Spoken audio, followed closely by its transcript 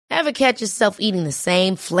Ever catch yourself eating the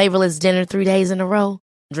same flavorless dinner 3 days in a row?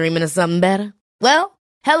 Dreaming of something better? Well,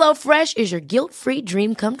 HelloFresh is your guilt-free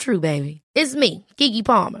dream come true, baby. It's me, Keke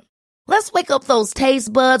Palmer. Let's wake up those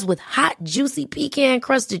taste buds with hot, juicy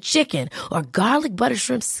pecan-crusted chicken or garlic butter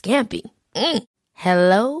shrimp scampi.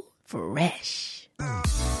 Hello Fresh.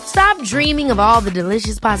 Stop dreaming of all the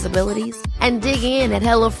delicious possibilities and dig in at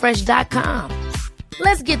HelloFresh.com.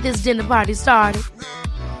 Let's get this dinner party started.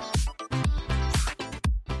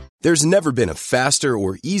 There's never been a faster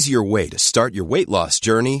or easier way to start your weight loss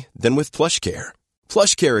journey than with PlushCare.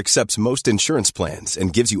 PlushCare accepts most insurance plans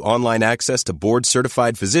and gives you online access to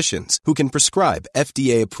board-certified physicians who can prescribe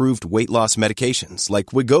FDA-approved weight loss medications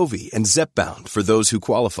like Wegovy and Zepbound for those who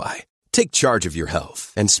qualify. Take charge of your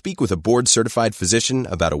health and speak with a board-certified physician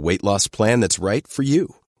about a weight loss plan that's right for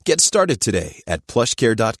you. Get started today at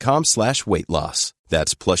plushcare.com/weight-loss.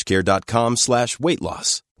 That's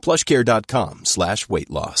plushcare.com/weight-loss.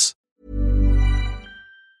 plushcare.com/weight-loss.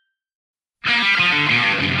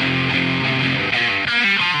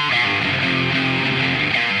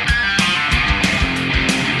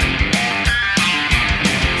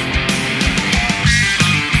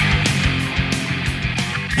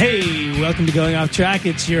 Hey, welcome to Going Off Track.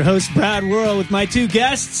 It's your host, Brad Worrell, with my two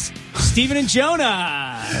guests, Stephen and Jonah.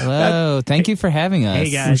 Hello. Thank you for having us. Hey,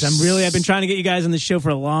 guys. I've been trying to get you guys on the show for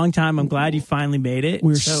a long time. I'm glad you finally made it.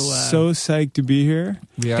 We're so psyched to be here.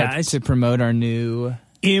 We are guys, to promote our new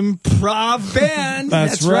improv band.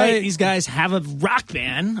 That's right. These guys have a rock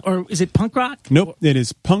band, or is it punk rock? Nope, it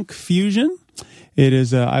is punk fusion. It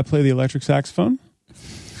is. I play the electric saxophone,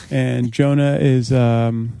 and Jonah is.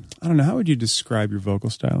 I don't know. How would you describe your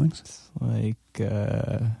vocal stylings? It's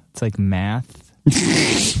like math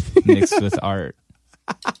mixed with art.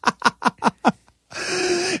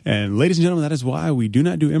 And ladies and gentlemen, that is why we do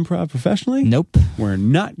not do improv professionally. Nope. We're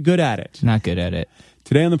not good at it. Not good at it.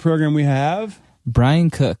 Today on the program we have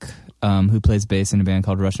Brian Cook, who plays bass in a band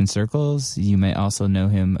called Russian Circles. You may also know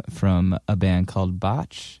him from a band called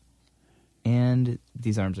Botch and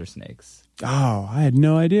These Arms Are Snakes. Oh, I had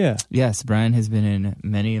no idea. Yes, Brian has been in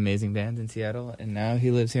many amazing bands in Seattle, and now he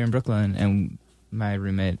lives here in Brooklyn. And my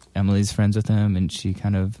roommate Emily's friends with him, and she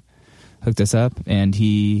kind of hooked us up. And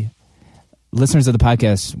listeners of the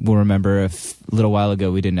podcast will remember a little while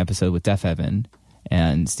ago we did an episode with Deaf Heaven,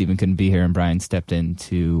 and Stephen couldn't be here, and Brian stepped in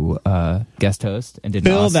to guest host and did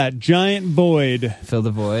fill that giant void. Fill the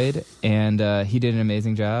void, and he did an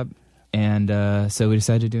amazing job. And so we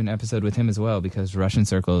decided to do an episode with him as well, because Russian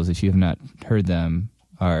Circles, if you have not heard them,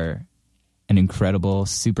 are an incredible,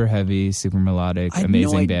 super heavy, super melodic,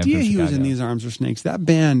 amazing band from Chicago. I had no idea he was in These Arms Are Snakes. That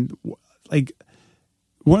band, like,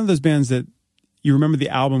 one of those bands that you remember the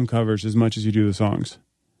album covers as much as you do the songs.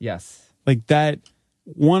 Yes. Like that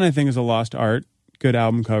one, I think, is a lost art. Good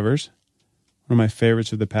album covers. One of my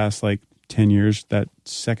favorites of the past, 10 years, that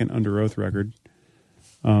second Under Oath record.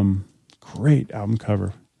 Great album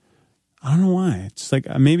cover. I don't know why. It's like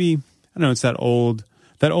maybe, I don't know, it's that old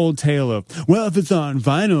tale of, well, if it's on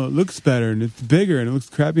vinyl, it looks better and it's bigger and it looks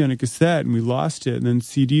crappy on a cassette and we lost it. And then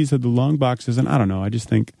CDs had the long boxes. And I don't know. I just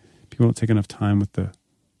think people don't take enough time with the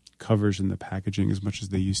covers and the packaging as much as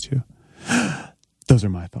they used to. Those are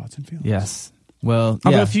my thoughts and feelings. Yes. Well,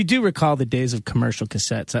 although if you do recall the days of commercial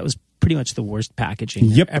cassettes, that was pretty much the worst packaging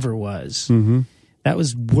there ever was. Mm-hmm. That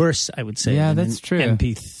was worse, I would say. Yeah, than that's true.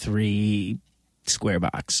 MP3 square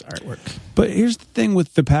box artwork. But here's the thing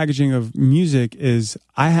with the packaging of music is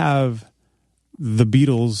I have the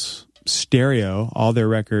Beatles stereo, all their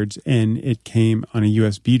records, and it came on a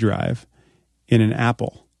USB drive in an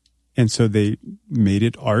Apple. And so they made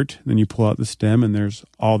it art. Then you pull out the stem and there's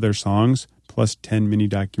all their songs plus 10 mini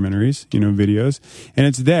documentaries, videos. And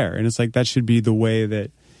it's there. And it's like that should be the way that,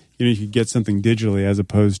 you could get something digitally as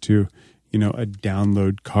opposed to, a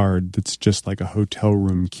download card that's just like a hotel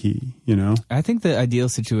room key, I think the ideal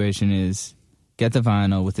situation is get the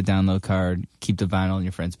vinyl with the download card, keep the vinyl in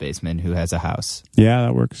your friend's basement who has a house. Yeah,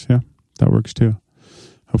 that works. Yeah, that works too.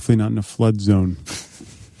 Hopefully not in a flood zone.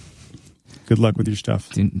 Good luck with your stuff.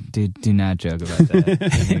 Do not joke about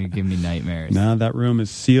that. You're give me nightmares. No, that room is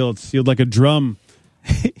sealed like a drum.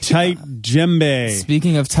 Tight djembe.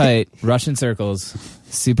 Speaking of tight, Russian Circles,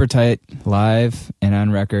 super tight, live and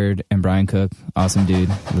on record. And Brian Cook, awesome dude.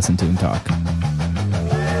 Listen to him talk. It's going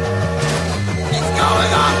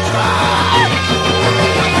on track!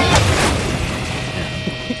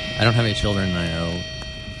 I don't have any children, and I know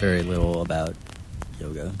very little about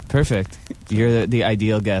yoga. Perfect. You're the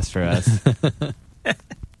ideal guest for us.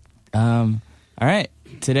 All right.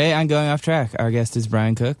 Today on Going Off Track, our guest is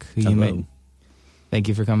Brian Cook, who thank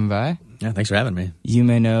you for coming by. Yeah, thanks for having me. You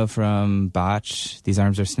may know from Botch, These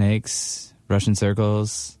Arms Are Snakes, Russian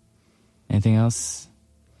Circles. Anything else?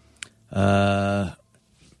 Yeah,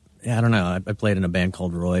 I don't know. I played in a band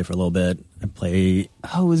called Roy for a little bit.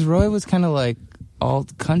 Roy was kind of like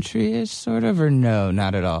alt country-ish, sort of, or no,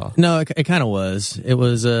 not at all? No, it kind of was. It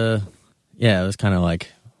was, it was kind of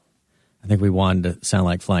like, I think we wanted to sound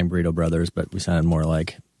like Flying Burrito Brothers, but we sounded more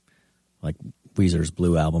like Weezer's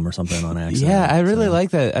Blue Album or something on accident. Yeah, I really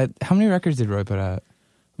like that. How many records did Roy put out?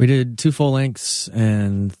 We did 2 full lengths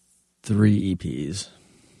and 3 EPs.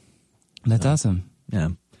 That's awesome. Yeah,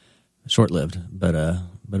 short-lived, but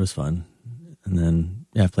it was fun. And then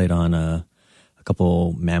I played on a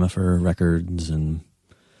couple Mammofer records and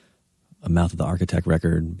a Mouth of the Architect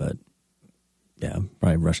record, but yeah,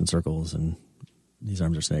 probably Russian Circles and These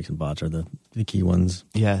Arms Are Snakes and Bots are the key ones.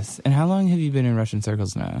 Yes. And how long have you been in Russian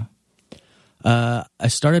Circles now? I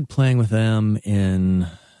started playing with them in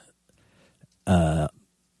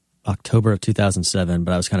October of 2007,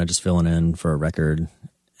 but I was kind of just filling in for a record.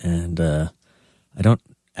 And I don't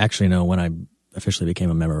actually know when I officially became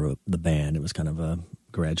a member of the band. It was kind of a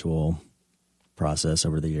gradual process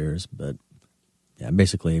over the years. But yeah,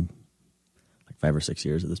 basically like 5 or 6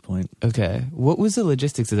 years at this point. Okay. What was the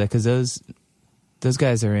logistics of that? Because those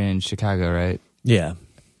guys are in Chicago, right? Yeah.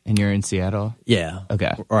 And you're in Seattle? Yeah.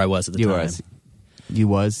 Okay. Or I was at the time. You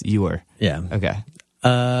were? Yeah. Okay.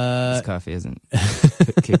 This coffee hasn't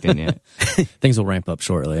kicked in yet. Things will ramp up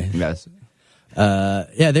shortly. Yes.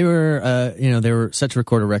 They were set to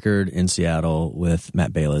record a record in Seattle with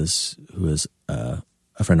Matt Bayless, who is a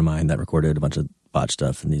friend of mine that recorded a bunch of Botch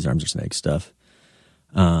stuff and These Arms Are Snakes stuff.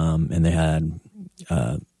 And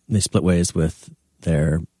they split ways with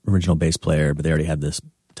their original bass player, but they already had this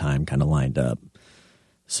time kind of lined up.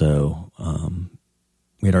 So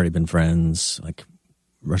we had already been friends, like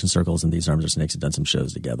Russian Circles and These Arms Are Snakes had done some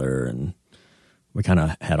shows together, and we kind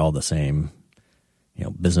of had all the same,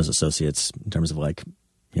 business associates in terms of like,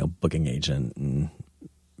 booking agent and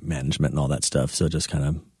management and all that stuff. So it just kind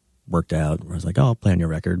of worked out. I was like, I'll play on your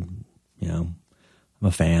record. I'm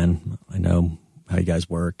a fan. I know how you guys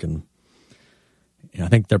work. And I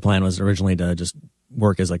think their plan was originally to just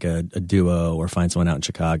work as like a duo or find someone out in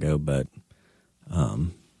Chicago. But, I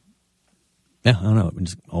don't know. It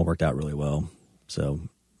just all worked out really well. So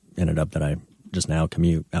ended up that I just now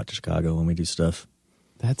commute out to Chicago when we do stuff.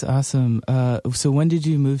 That's awesome. So when did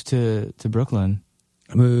you move to Brooklyn?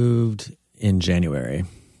 I moved in January.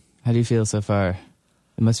 How do you feel so far?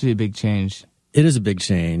 It must be a big change. It is a big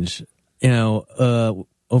change. Over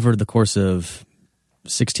the course of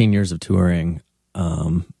 16 years of touring,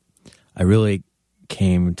 I really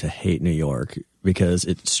came to hate New York because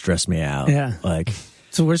it stressed me out. Yeah. Like,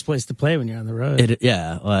 it's the worst place to play when you're on the road.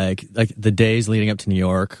 Like the days leading up to New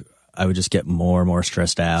York, I would just get more and more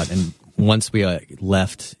stressed out. And once we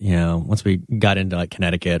left, once we got into like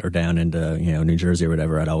Connecticut or down into, New Jersey or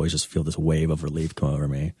whatever, I'd always just feel this wave of relief come over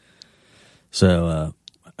me. So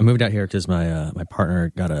I moved out here because my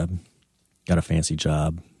partner got a fancy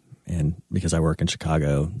job, and because I work in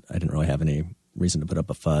Chicago, I didn't really have any reason to put up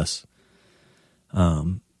a fuss.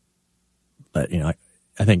 But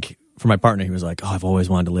I think for my partner, he was like, "Oh, I've always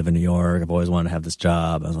wanted to live in New York. I've always wanted to have this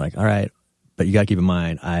job." I was like, "All right, but you got to keep in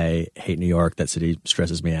mind, I hate New York. That city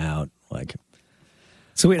stresses me out." Like,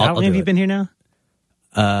 so wait, how long have you been here now?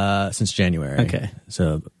 Since January. Okay,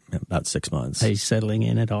 so about 6 months. Are you settling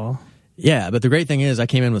in at all? Yeah, but the great thing is I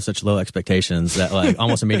came in with such low expectations that like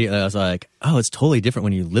almost immediately I was like, oh, it's totally different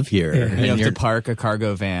when you live here. Yeah. And You have to park a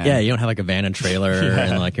cargo van. Yeah, you don't have like a van and trailer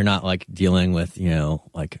and like you're not like dealing with,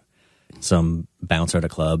 like some bouncer at a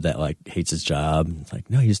club that like hates his job. It's like,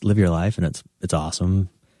 no, you just live your life and it's awesome.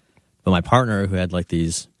 But my partner who had like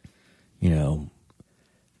these,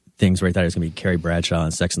 things where he thought he was going to be Carrie Bradshaw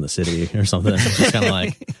in Sex and the City or something. It's just kind of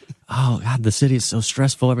like, oh God, the city is so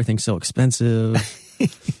stressful. Everything's so expensive.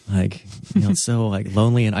 Like, it's so like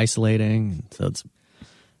lonely and isolating. So it's,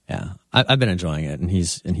 I've been enjoying it, and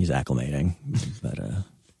he's acclimating, but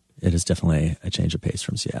it is definitely a change of pace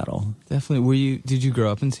from Seattle. Definitely. Did you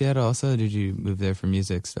grow up in Seattle also? Or did you move there for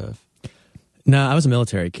music stuff? No, I was a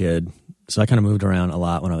military kid, so I kind of moved around a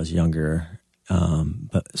lot when I was younger.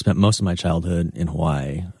 But spent most of my childhood in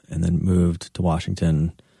Hawaii, and then moved to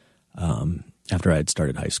Washington after I had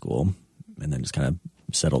started high school, and then just kind of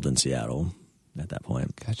settled in Seattle at that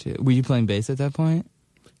point. Gotcha. Were you playing bass at that point?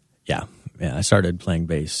 Yeah. I started playing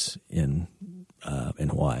bass in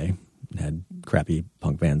Hawaii. Had crappy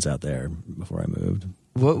punk bands out there before I moved.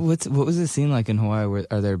 What was the scene like in Hawaii?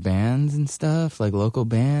 Are there bands and stuff, like local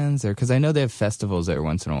bands, or because I know they have festivals there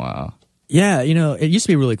once in a while? Yeah, it used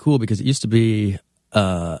to be really cool because it used to be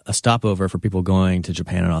a stopover for people going to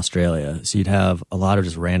Japan and Australia. So you'd have a lot of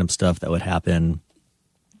just random stuff that would happen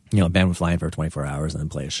a band would fly in for 24 hours and then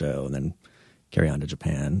play a show and then carry on to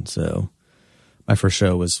Japan. So my first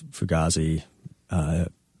show was Fugazi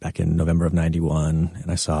back in November of 91,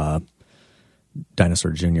 and I saw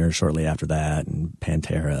Dinosaur Jr. shortly after that, and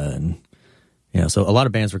Pantera, and so a lot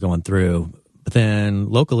of bands were going through. But then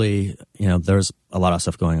locally, there was a lot of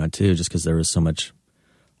stuff going on too, just because there was so much,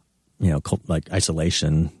 like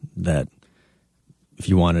isolation that if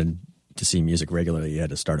you wanted to see music regularly, you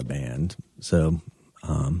had to start a band. So,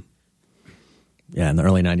 in the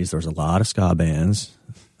early 90s, there was a lot of ska bands,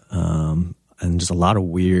 and just a lot of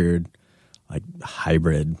weird, like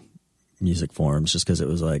hybrid music forms, just because it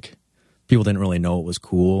was like, people didn't really know what was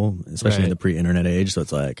cool, especially in the pre-internet age. So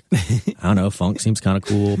it's like, I don't know, funk seems kind of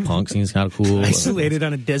cool, punk seems kind of cool. Isolated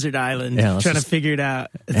on a desert island, trying to figure it out.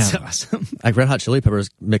 It's awesome. Like Red Hot Chili Peppers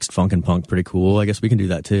mixed funk and punk pretty cool. I guess we can do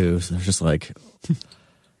that too. So it's just like,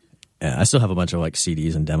 I still have a bunch of like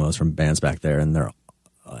CDs and demos from bands back there, and they're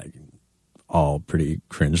like all pretty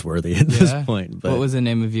cringeworthy at this point. But what was the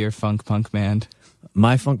name of your funk punk band?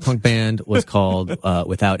 My funk punk band was called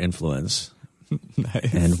Without Influence.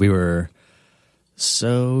 Nice. And we were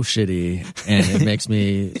so shitty, and it makes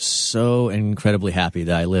me so incredibly happy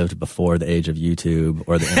that I lived before the age of YouTube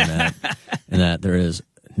or the internet, and that there is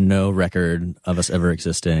no record of us ever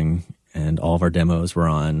existing, and all of our demos were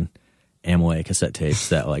on Amway cassette tapes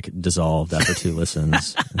that like dissolved after 2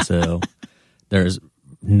 listens. And so there's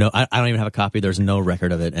no, I don't even have a copy. There's no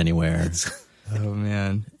record of it anywhere. Oh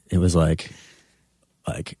man, it was like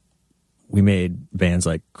we made bands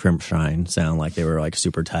like Crimpshrine sound like they were like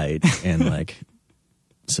super tight and like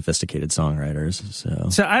sophisticated songwriters.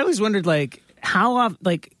 So I always wondered, like,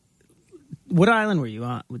 what island were you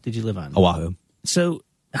on? What did you live on? Oahu. So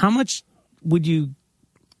how much would you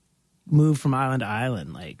move from island to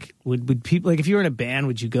island? Like, would people, like, if you were in a band,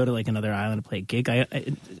 would you go to like another island to play a gig?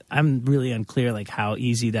 I'm really unclear, like, how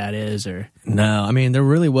easy that is. Or no, I mean, there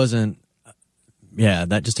really wasn't. Yeah,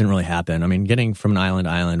 that just didn't really happen. I mean, getting from an island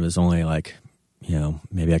to island was only like,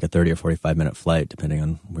 maybe like a 30 or 45 minute flight, depending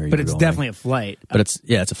on where you're going. But it's definitely a flight. But it's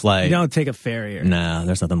a flight. You don't take a ferry or... No,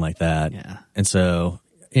 there's nothing like that. Yeah. And so,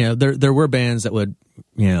 there were bands that would,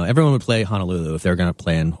 everyone would play Honolulu if they were going to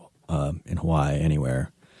play in Hawaii,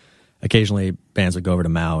 anywhere. Occasionally, bands would go over to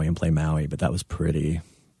Maui and play Maui, but that was pretty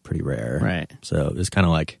rare. Right. So it was kind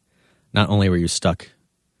of like, not only were you stuck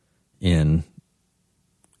in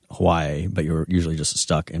Hawaii, but you were usually just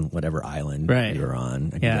stuck in whatever island you were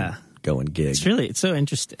on. And you go and gig. It's so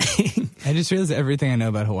interesting. I just realized everything I know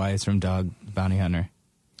about Hawaii is from Dog Bounty Hunter.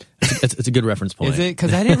 It's a good reference point. Is it?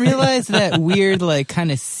 Because I didn't realize that weird, like,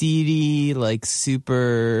 kind of seedy, like,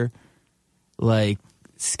 super, like,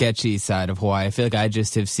 sketchy side of Hawaii. I feel like I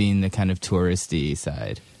just have seen the kind of touristy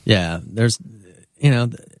side. Yeah, there's,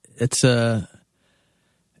 it's a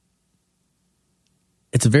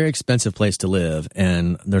very expensive place to live,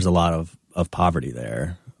 and there's a lot of poverty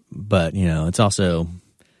there. But, it's also,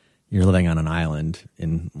 you're living on an island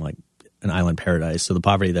in like an island paradise. So the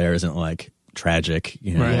poverty there isn't like tragic,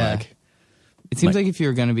 Right. Like, it seems like if you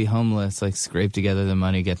were going to be homeless, like scrape together the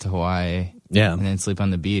money, get to Hawaii, and then sleep on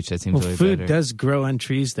the beach. That seems really food better. does grow on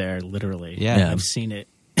trees there, literally. Yeah. I've seen it.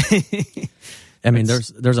 I mean,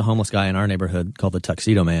 there's a homeless guy in our neighborhood called the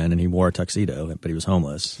Tuxedo Man, and he wore a tuxedo, but he was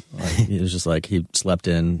homeless. Like, he was just like, he slept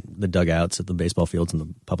in the dugouts at the baseball fields and the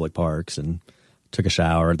public parks, and took a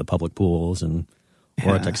shower at the public pools, and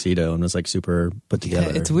wore a tuxedo, and was like super put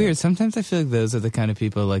together. Yeah, it's weird. Sometimes I feel like those are the kind of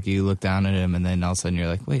people, like, you look down at them, and then all of a sudden you're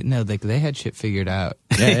like, wait, no, like, they had shit figured out.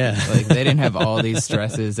 Yeah. Like, they didn't have all these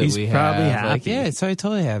stresses that we have. He's probably happy. Like, yeah, so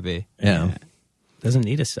totally happy. Yeah. Doesn't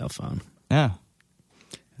need a cell phone. Yeah.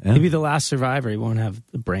 Maybe the last survivor, he won't have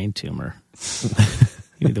the brain tumor.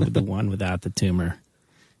 Maybe the one without the tumor.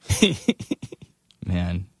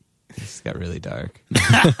 Man, this got really dark.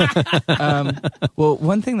 Well,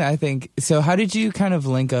 one thing that I think, so how did you kind of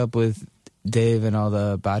link up with Dave and all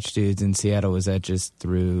the botch dudes in Seattle? Was that just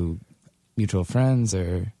through mutual friends,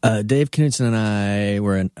 or? Dave Knudsen and I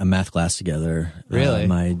were in a math class together. Really?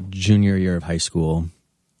 My junior year of high school.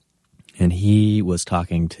 And he was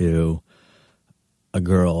talking to a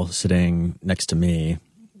girl sitting next to me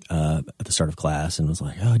at the start of class, and was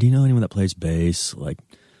like, oh, do you know anyone that plays bass? Like,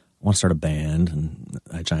 I want to start a band. And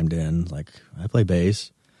I chimed in, like, I play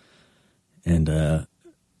bass. And,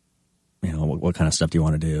 what kind of stuff do you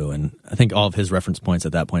want to do? And I think all of his reference points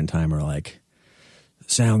at that point in time are like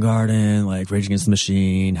Soundgarden, like Rage Against the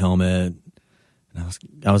Machine, Helmet. And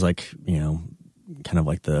I was like, kind of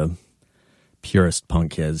like the purist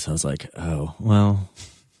punk kids. I was like, oh, well,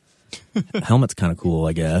 Helmet's kind of cool,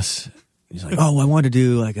 I guess. He's like, oh, I wanted to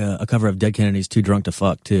do like a cover of Dead Kennedys, Too Drunk to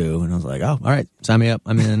Fuck too. And I was like, oh, all right, sign me up.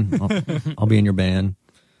 I'm in. I'll be in your band.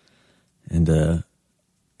 And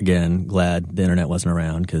again, glad the internet wasn't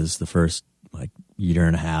around, because the first like year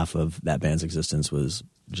and a half of that band's existence was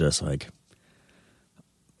just like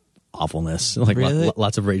awfulness. Like Really?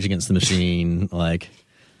 lots of Rage Against the Machine, like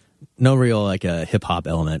no real like a hip hop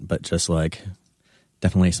element, but just like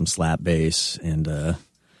definitely some slap bass and a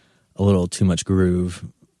little too much groove.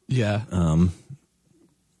 Yeah.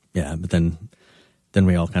 Yeah, but then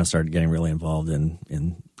we all kind of started getting really involved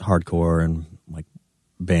in hardcore and like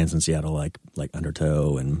bands in Seattle like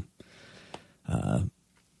Undertow and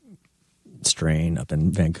Strain up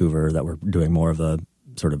in Vancouver that were doing more of the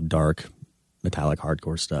sort of dark metallic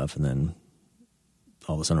hardcore stuff, and then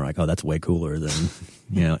all of a sudden we're like, oh, that's way cooler than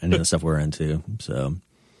any of the stuff we're into. So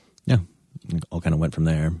yeah, it all kind of went from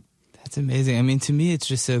there. That's amazing. I mean, to me, it's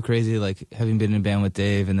just so crazy, like having been in a band with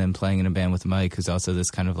Dave and then playing in a band with Mike, who's also this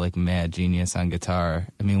kind of like mad genius on guitar.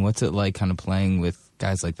 I mean, what's it like kind of playing with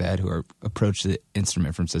guys like that who approach the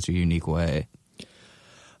instrument from such a unique way?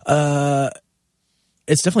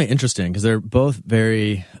 It's definitely interesting because they're both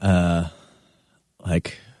very, they're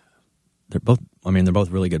both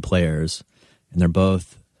really good players, and they're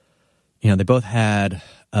both, they both had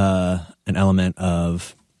an element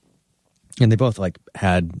of, and they both like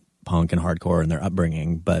had punk and hardcore in their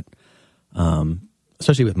upbringing, but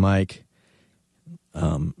especially with Mike,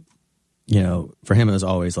 for him it was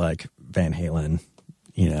always like Van Halen,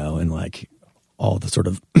 and like all the sort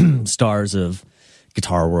of stars of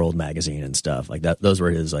Guitar World magazine and stuff like that. Those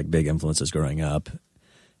were his like big influences growing up.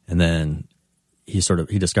 And then he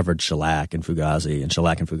discovered shellac and Fugazi, and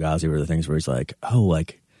shellac and Fugazi were the things where he's like, oh,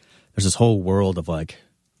 like there's this whole world of like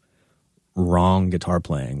wrong guitar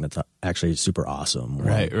playing that's actually super awesome.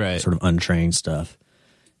 Right. Sort of untrained stuff.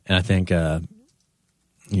 And I think, I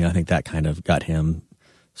think that kind of got him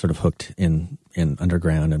sort of hooked in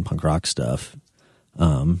underground and punk rock stuff.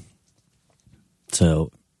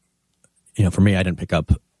 So, for me, I didn't pick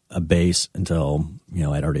up a bass until,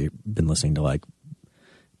 I'd already been listening to like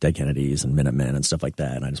Dead Kennedys and Minutemen and stuff like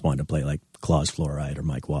that. And I just wanted to play like Claus Fluoride or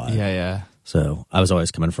Mike Watt. Yeah. So I was always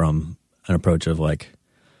coming from an approach of like,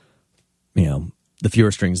 the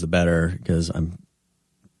fewer strings, the better, because I'm,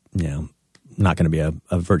 not going to be a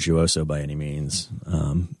virtuoso by any means.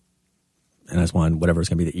 And I just wanted whatever's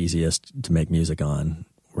going to be the easiest to make music on.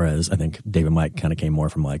 Whereas I think Dave and Mike kind of came more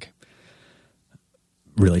from like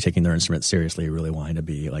really taking their instrument seriously, really wanting to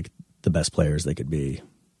be like the best players they could be.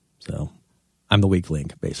 So I'm the weak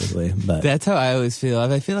link, basically. But That's how I always feel.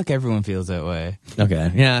 I feel like everyone feels that way.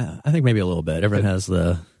 okay, yeah, I think maybe a little bit. Everyone has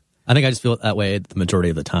I think I just feel that way the majority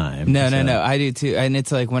of the time. No, I do too. And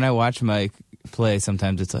it's like when I watch Mike play,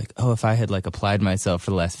 sometimes it's like, oh, if I had like applied myself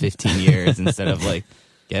for the last 15 years instead of like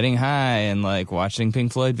getting high and like watching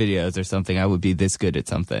Pink Floyd videos or something, I would be this good at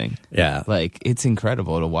something. Yeah. Like it's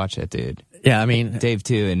incredible to watch it, dude. Yeah, I mean, Dave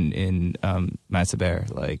too in Massive Bear,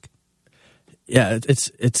 like. Yeah,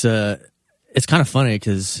 it's kind of funny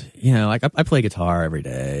because like I play guitar every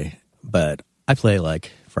day, but I play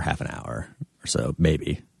like for half an hour or so,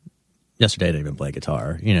 maybe. Yesterday I didn't even play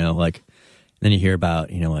guitar, like then you hear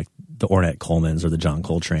about like the Ornette Colemans or the John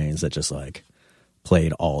Coltrane's that just like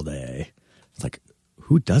played all day. It's like,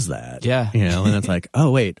 who does that? Yeah, and it's like,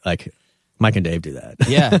 oh wait, like Mike and Dave do that.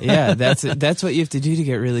 yeah. That's what you have to do to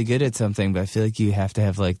get really good at something. But I feel like you have to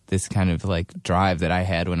have like this kind of like drive that I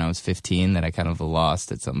had when I was 15 that I kind of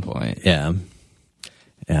lost at some point. Yeah.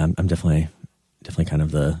 I'm definitely kind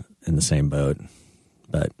of in the same boat.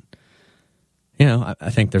 But I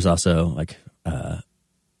think there's also like I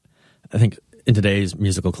think in today's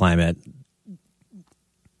musical climate,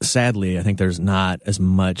 sadly, I think there's not as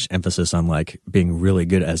much emphasis on like being really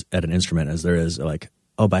good at an instrument as there is like,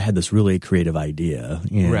 oh, but I had this really creative idea,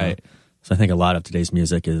 Right. So I think a lot of today's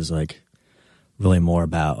music is like really more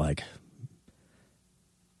about like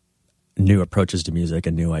new approaches to music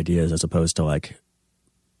and new ideas as opposed to like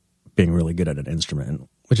being really good at an instrument,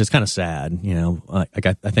 which is kind of sad, Like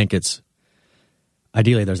I think it's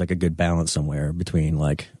ideally there's like a good balance somewhere between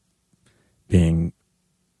like being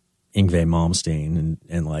Yngwie Malmsteen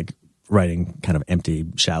and like writing kind of empty,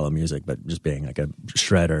 shallow music, but just being like a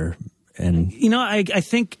shredder. And I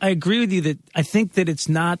think I agree with you that I think that it's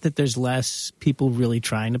not that there's less people really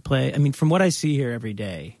trying to play. I mean, from what I see here every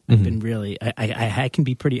day, I've been really I can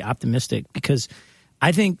be pretty optimistic because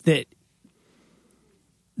I think that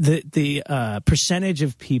the percentage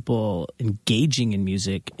of people engaging in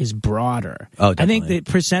music is broader. Oh, definitely. I think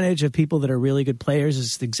the percentage of people that are really good players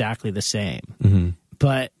is exactly the same. Mm-hmm.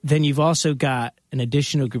 But then you've also got an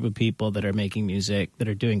additional group of people that are making music that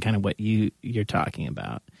are doing kind of what you're talking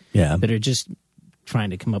about. Yeah. That are just trying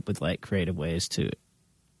to come up with like creative ways to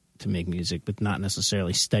make music, but not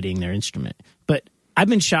necessarily studying their instrument. But I've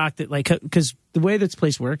been shocked that because the way this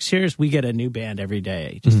place works here is we get a new band every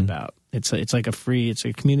day, just about. It's like it's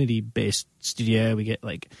a community based studio. We get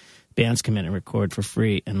like bands come in and record for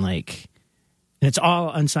free, and it's all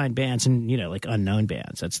unsigned bands and like unknown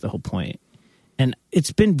bands. That's the whole point. And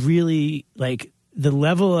it's been really like the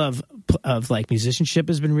level of like musicianship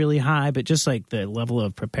has been really high, but just like the level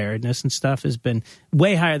of preparedness and stuff has been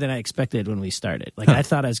way higher than I expected when we started. Like I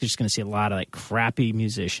thought I was just going to see a lot of like crappy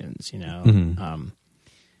musicians,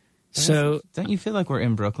 So don't you feel like we're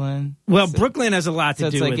in Brooklyn? Well, Brooklyn has a lot to do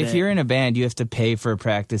with it. So it's like if you're in a band, you have to pay for a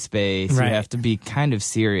practice space. Right. You have to be kind of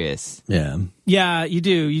serious. Yeah. Yeah, you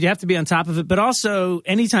do. You have to be on top of it. But also,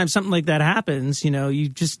 anytime something like that happens,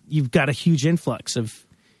 you've got a huge influx of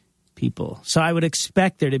people. So I would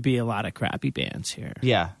expect there to be a lot of crappy bands here.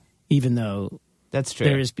 Yeah. Even though that's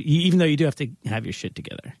true. Even though you do have to have your shit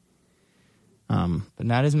together. But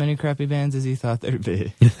not as many crappy bands as you thought there'd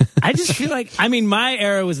be. I just feel like, my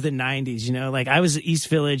era was the 90s, like I was at East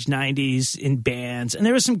Village 90s in bands, and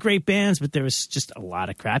there were some great bands, but there was just a lot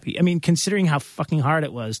of crappy. Considering how fucking hard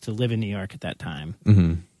it was to live in New York at that time,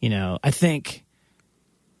 I think,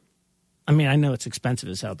 I know it's expensive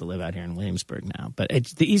as hell to live out here in Williamsburg now, but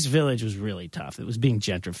the East Village was really tough. It was being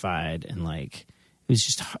gentrified, and it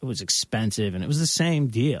was expensive, and it was the same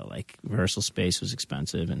deal. Like rehearsal space was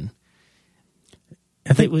expensive, and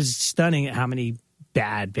it was stunning at how many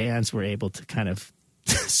bad bands were able to kind of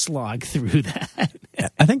slog through that.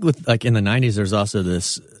 I think with in the 90s, there's also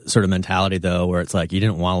this sort of mentality though, where it's like you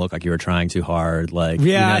didn't want to look like you were trying too hard. I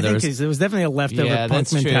think there was definitely a leftover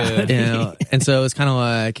punk mentality. And so it's kind of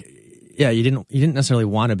like, you didn't necessarily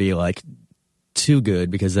want to be like too good,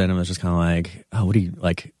 because then it was just kind of like, oh, what do you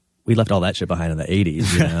like? We left all that shit behind in the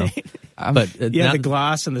 80s, Right. But the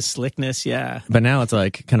gloss and the slickness, yeah. But now it's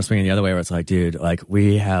like kind of swinging the other way, where it's like, dude, like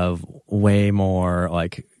we have way more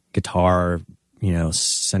like guitar,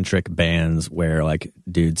 centric bands where like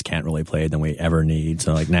dudes can't really play than we ever need.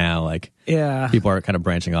 So like now, like people are kind of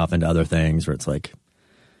branching off into other things where it's like,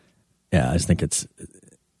 I just think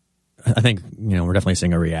I think we're definitely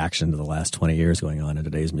seeing a reaction to the last 20 years going on in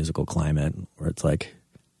today's musical climate, where it's like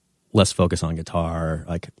less focus on guitar,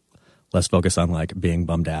 like less focus on like being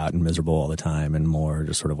bummed out and miserable all the time, and more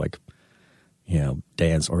just sort of like,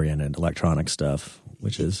 dance oriented electronic stuff,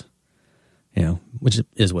 which is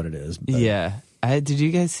what it is. But. Yeah. Did you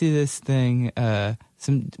guys see this thing? One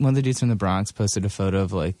of the dudes from the Bronx posted a photo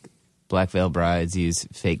of like Black Veil Brides use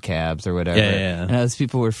fake cabs or whatever. Yeah. And those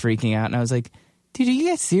people were freaking out, and I was like, dude, are you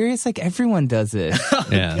guys serious? Like, everyone does it.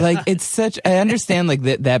 Yeah. Like, it's such... I understand, like,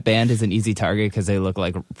 that band is an easy target because they look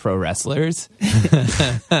like pro wrestlers.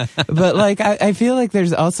 But, like, I feel like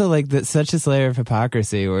there's also, like, such this layer of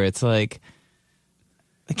hypocrisy where it's like,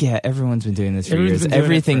 yeah, everyone's been doing this for years.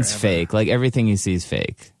 Everything's fake. Like, everything you see is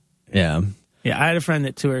fake. Yeah. Yeah, I had a friend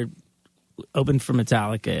that opened for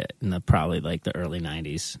Metallica in probably, like, the early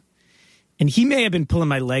 90s. And he may have been pulling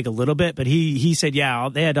my leg a little bit, but he said,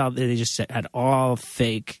 they just had all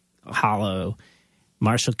fake, hollow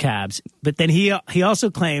Marshall cabs. But then he also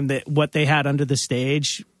claimed that what they had under the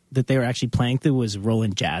stage that they were actually playing through was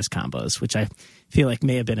Roland jazz combos, which I feel like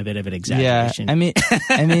may have been a bit of an exaggeration.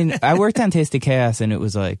 Yeah, I worked on Taste of Chaos, and it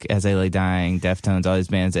was like As I Lay Dying, Deftones, all these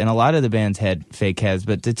bands, and a lot of the bands had fake cabs,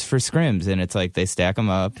 but it's for scrims, and it's like they stack them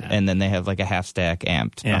up, and then they have like a half stack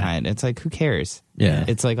amped behind. It's like, who cares? Yeah,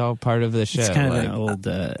 it's like all part of the show. It's kind of an old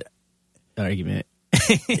argument.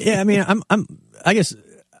 Yeah, I guess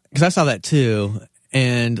because I saw that too.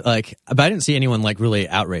 And like, but I didn't see anyone like really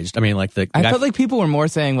outraged. I felt like people were more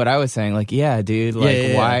saying what I was saying. Like, yeah, dude,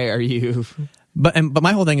 like, why are you? But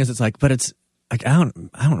my whole thing is, it's like, but it's like, I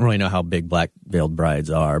don't really know how big Black Veiled Brides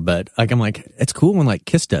are, but like, I'm like, it's cool when like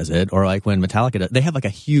Kiss does it, or like when Metallica does. They have like a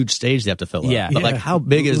huge stage they have to fill up. But like, how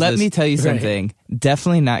big is? Let me tell you something. Right.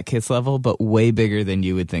 Definitely not Kiss level, but way bigger than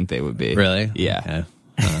you would think they would be. Really? Yeah.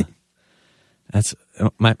 Okay. That's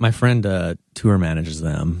my friend tour manages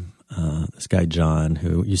them. This guy John,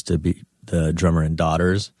 who used to be the drummer in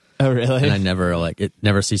Daughters. Oh, really? And it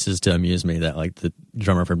never ceases to amuse me that like the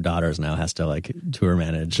drummer from Daughters now has to like tour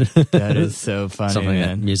manage. That is so funny. Something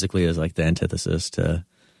man. that musically is like the antithesis to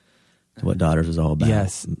what Daughters is all about.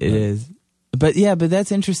 Yes, it is. But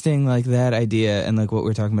that's interesting, like that idea and like what we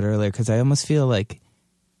were talking about earlier, because I almost feel like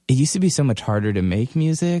it used to be so much harder to make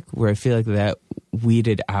music, where I feel like that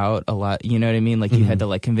weeded out a lot. You know what I mean? Like you had to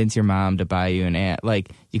like convince your mom to buy you an amp.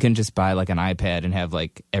 Like you couldn't just buy like an iPad and have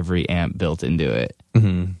like every amp built into it.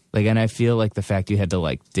 Mm-hmm. Like, and I feel like the fact you had to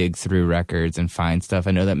like dig through records and find stuff.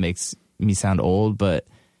 I know that makes me sound old, but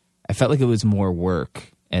I felt like it was more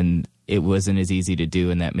work and it wasn't as easy to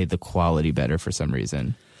do, and that made the quality better for some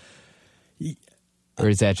reason. Or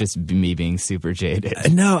is that just me being super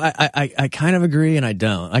jaded? No, I kind of agree and I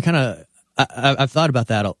don't. I've thought about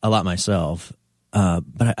that a lot myself,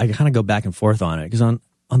 but I kind of go back and forth on it. Because on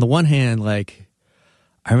the one hand, like,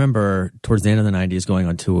 I remember towards the end of the 90s going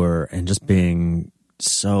on tour and just being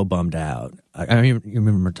so bummed out. I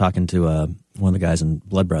remember talking to one of the guys in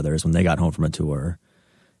Blood Brothers when they got home from a tour.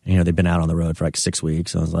 And, you know, they'd been out on the road for like 6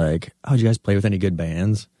 weeks. I was like, oh, did you guys play with any good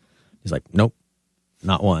bands? He's like, nope,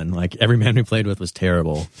 not one. Like, every band we played with was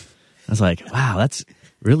terrible. I was like, wow, that's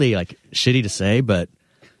really like shitty to say, but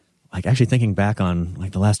like actually thinking back on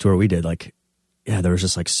like the last tour we did, like, yeah, there was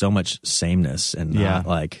just like so much sameness and not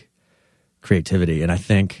like creativity. And I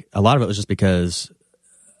think a lot of it was just because,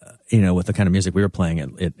 you know, with the kind of music we were playing,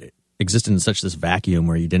 it existed in such this vacuum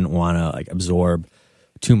where you didn't want to like absorb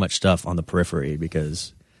too much stuff on the periphery,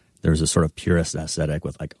 because there's a sort of purist aesthetic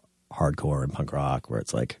with like hardcore and punk rock where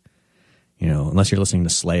it's like, you know, unless you're listening to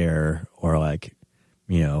Slayer or like,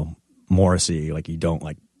 you know, Morrissey, like you don't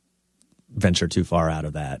like venture too far out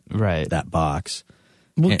of that box.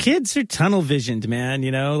 Well, kids are tunnel visioned, man.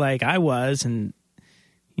 You know, like I was, and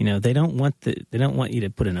you know they don't want you to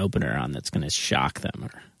put an opener on that's going to shock them.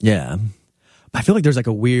 Yeah, I feel like there's like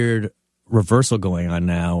a weird reversal going on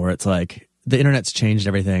now where it's like the internet's changed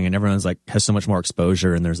everything, and everyone's like has so much more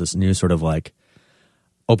exposure, and there's this new sort of like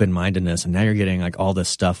open mindedness, and now you're getting like all this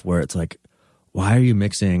stuff where it's like, why are you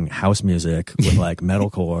mixing house music with like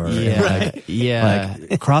metalcore?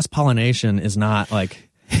 Like cross pollination is not like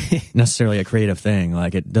necessarily a creative thing.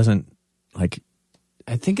 Like it doesn't like.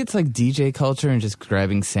 I think it's like DJ culture and just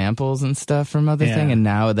grabbing samples and stuff from other thing, and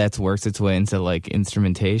now that's worked its way into like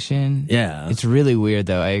instrumentation. Yeah, it's really weird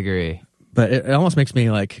though. I agree, but it almost makes me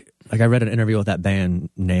like I read an interview with that band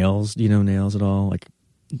Nails. Do you know Nails at all? Like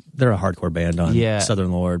they're a hardcore band on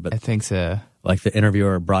Southern Lord, but I think so. Like the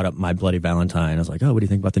interviewer brought up My Bloody Valentine. I was like, oh, what do you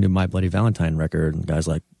think about the new My Bloody Valentine record? And the guy's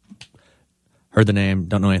like, heard the name,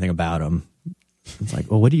 don't know anything about him. It's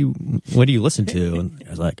like, well, what do you listen to? And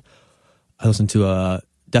I was like, I listen to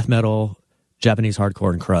death metal, Japanese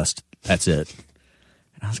hardcore, and crust. That's it.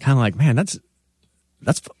 And I was kind of like, man, that's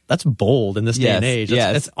bold in this day and age.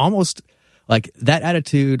 That's almost like that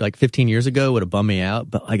attitude like 15 years ago would have bummed me out.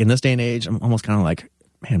 But like in this day and age, I'm almost kind of like,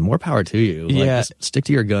 man, more power to you. Like, just stick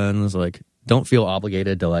to your guns. Like, don't feel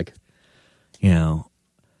obligated to like, you know,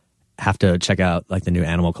 have to check out like the new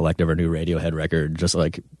Animal Collective or new Radiohead record. Just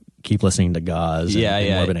like keep listening to Gauze and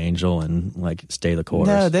Morbid Angel and like stay the course.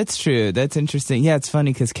 No, that's true. That's interesting. Yeah, it's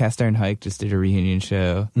funny because Cast Iron Hike just did a reunion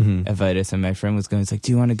show at Vitus, and my friend was going, he's like,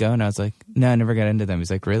 do you want to go? And I was like, no, I never got into them. He's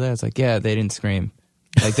like, really? I was like, yeah, they didn't scream.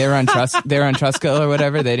 Like they were on Trusco or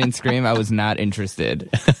whatever. They didn't scream. I was not interested.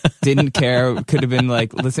 Didn't care. Could have been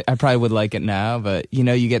like, listen, I probably would like it now, but you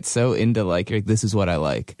know, you get so into like this is what I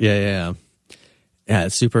like. Yeah.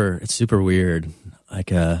 It's super weird.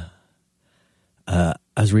 Like I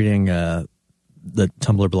was reading the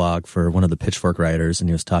Tumblr blog for one of the Pitchfork writers, and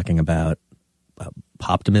he was talking about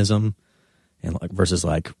poptimism and like versus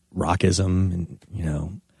like rockism, and you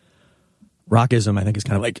know, rockism I think is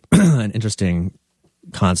kind of like an interesting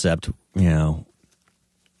concept. You know,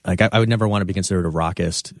 like I would never want to be considered a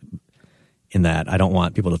rockist in that I don't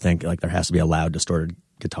want people to think like there has to be a loud distorted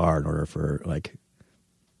guitar in order for like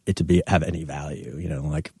it to have any value. You know,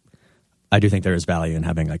 like I do think there is value in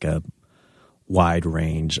having like a wide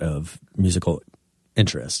range of musical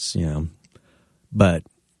interests, you know. But,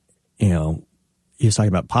 you know, he was talking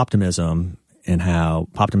about poptimism and how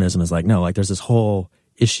poptimism is like, no, like there's this whole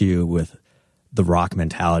issue with the rock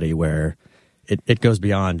mentality where it goes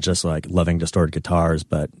beyond just like loving distorted guitars,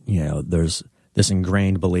 but, you know, there's this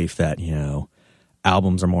ingrained belief that, you know,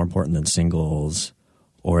 albums are more important than singles,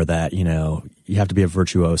 or that, you know, you have to be a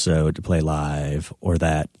virtuoso to play live, or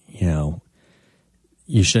that, you know,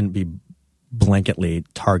 you shouldn't be blanketly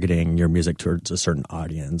targeting your music towards a certain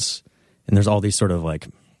audience. And there's all these sort of like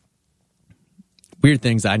weird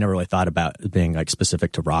things that I never really thought about as being like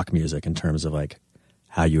specific to rock music in terms of like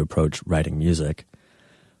how you approach writing music.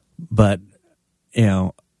 But, you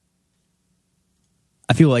know,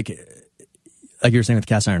 I feel like you were saying with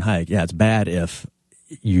Cast Iron Hike, yeah, it's bad if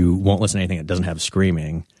you won't listen to anything that doesn't have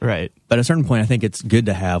screaming. Right. But at a certain point, I think it's good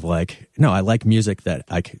to have like, no, I like music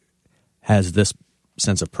that like has this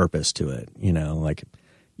sense of purpose to it. You know, like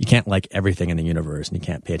you can't like everything in the universe, and you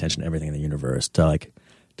can't pay attention to everything in the universe. To like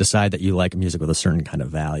decide that you like music with a certain kind of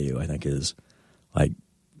value, I think is like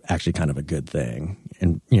actually kind of a good thing.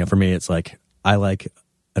 And, you know, for me, it's like I like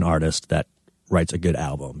an artist that writes a good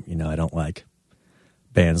album. You know, I don't like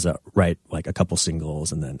bands that write like a couple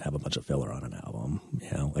singles and then have a bunch of filler on an album.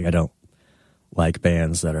 You know, like I don't like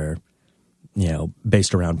bands that are, you know,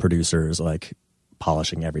 based around producers like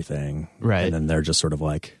polishing everything. Right. And then they're just sort of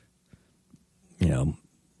like, you know,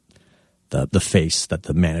 the face that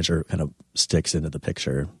the manager kind of sticks into the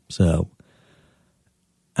picture. So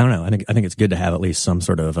I don't know. I think it's good to have at least some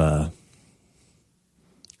sort of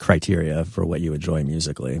criteria for what you enjoy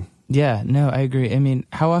musically. Yeah, no, I agree. I mean,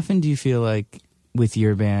 how often do you feel like with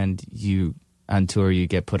your band, you on tour, you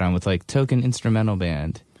get put on with like token instrumental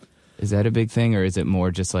band? Is that a big thing, or is it more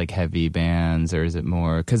just like heavy bands, or is it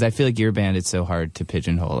more? Because I feel like your band, it's so hard to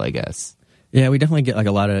pigeonhole, I guess. Yeah, we definitely get like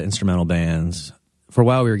a lot of instrumental bands. For a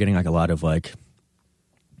while, we were getting like a lot of like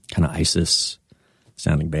kind of ISIS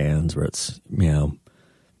sounding bands where it's, you know,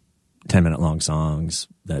 10-minute long songs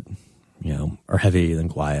that, you know, are heavy and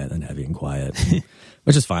quiet and heavy and quiet,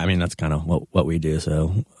 which is fine. I mean, that's kind of what we do.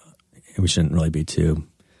 So we shouldn't really be too.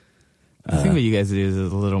 I think what you guys do is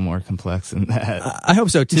a little more complex than that. I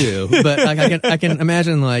hope so too. But like, I can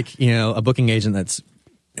imagine like, you know, a booking agent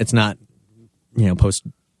it's not, you know, post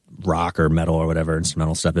rock or metal or whatever,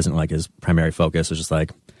 instrumental stuff isn't like his primary focus. It's just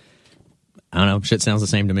like, I don't know, shit sounds the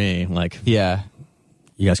same to me. Like, Yeah.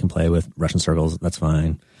 you guys can play with Russian circles, that's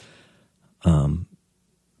fine.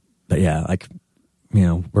 But yeah, like, you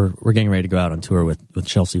know, we're getting ready to go out on tour with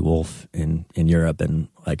Chelsea Wolfe in Europe, and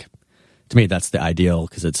like, to me that's the ideal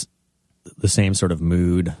because it's the same sort of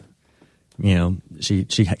mood. You know, she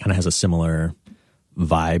kind of has a similar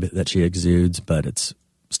vibe that she exudes, but it's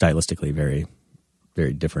stylistically very,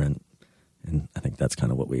 very different. And I think that's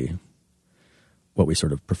kind of what we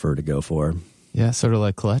sort of prefer to go for. Yeah, sort of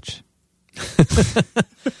like Clutch.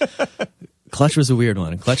 Clutch was a weird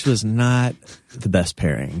one. Clutch was not the best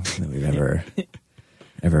pairing that we've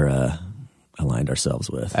ever aligned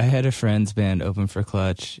ourselves with. I had a friend's band open for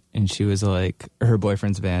Clutch, and she was like, her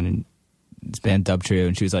boyfriend's band, and this band Dub Trio,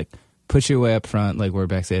 and she was like, push your way up front, like we're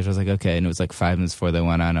backstage. I was like, okay. And it was like 5 minutes before they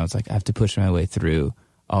went on. I was like, I have to push my way through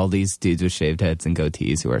all these dudes with shaved heads and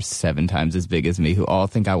goatees who are 7 times as big as me, who all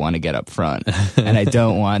think I want to get up front, and I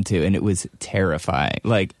don't want to. And it was terrifying.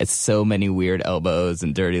 Like, it's so many weird elbows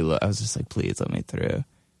and dirty looks. I was just like, please let me through.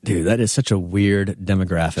 Dude, that is such a weird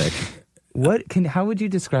demographic. How would you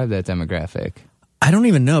describe that demographic? I don't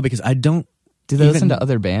even know because I don't. Do they listen to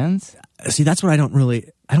other bands? See, that's what I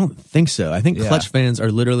don't think so. I think Yeah. Clutch fans are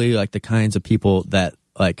literally like the kinds of people that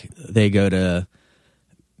like they go to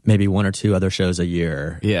maybe 1 or 2 other shows a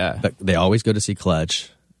year. Yeah. But they always go to see Clutch,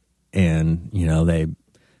 and, you know, they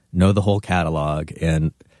know the whole catalog,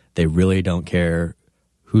 and they really don't care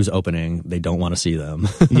who's opening. They don't want to see them.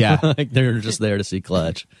 Yeah. Like, they're just there to see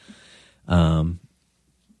Clutch. Yeah,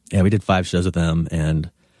 we did 5 shows with them, and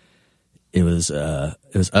it was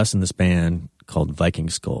us and this band called Viking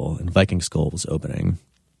Skull, and Viking Skull was opening.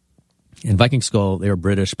 And Viking Skull, they were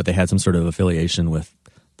British, but they had some sort of affiliation with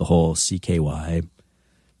the whole CKY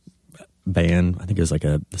band. I think it was like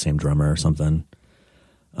the same drummer or something.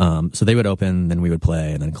 So they would open, then we would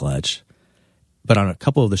play, and then Clutch. But on a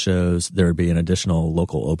couple of the shows, there would be an additional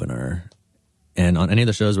local opener. And on any of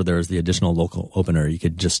the shows where there was the additional local opener, you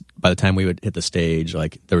could just, by the time we would hit the stage,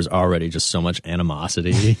 like, there was already just so much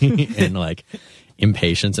animosity and like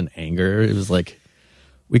impatience and anger. It was like,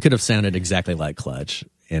 we could have sounded exactly like Clutch,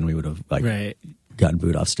 and we would have like gotten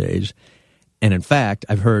booed off stage. And in fact,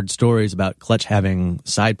 I've heard stories about Clutch having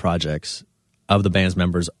side projects of the band's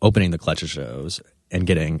members opening the Clutch shows and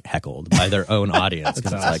getting heckled by their own audience.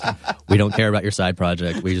 Because it's like, we don't care about your side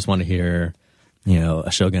project. We just want to hear, you know,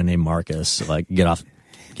 a Shogun named Marcus like get off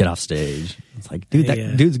stage. It's like, dude,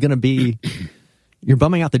 that dude's gonna be. You're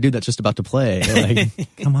bumming out the dude that's just about to play. Like,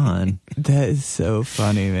 come on. That is so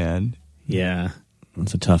funny, man. Yeah.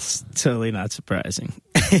 It's a tough. Totally not surprising.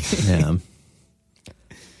 Yeah.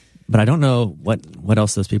 But I don't know what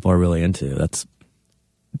else those people are really into. That's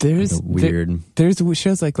There's like weird. There's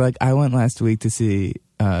shows like I went last week to see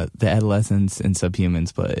the Adolescents and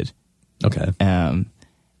Subhumans played. Okay.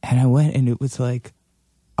 And I went, and it was like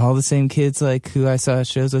all the same kids like who I saw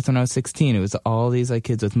shows with when I was 16. It was all these like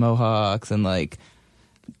kids with mohawks and like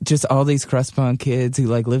just all these crust punk kids who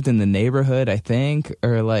like lived in the neighborhood, I think,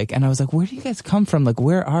 or like, and I was like, where do you guys come from? Like,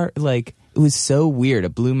 where are, like, it was so weird.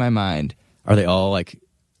 It blew my mind. Are they all like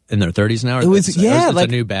in their 30s now? Or it was, it's like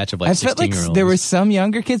a new batch of like I felt like 16-year-olds. there were some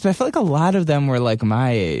younger kids, but I felt like a lot of them were like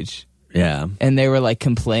my age. Yeah. And they were like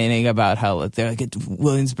complaining about how like, they're like,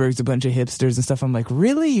 Williamsburg's a bunch of hipsters and stuff. I'm like,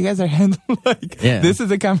 really? You guys are like, Yeah. This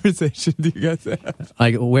is a conversation you guys have.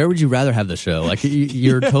 Like, where would you rather have the show? Like,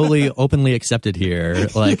 you're totally openly accepted here.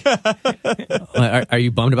 Like, are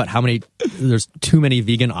you bummed about how many? There's too many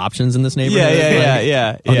vegan options in this neighborhood.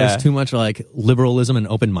 Yeah. There's too much like liberalism and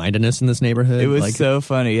open mindedness in this neighborhood. It was like, so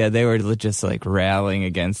funny. Yeah, they were just like rallying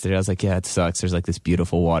against it. I was like, yeah, it sucks. There's like this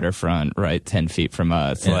beautiful waterfront right 10 feet from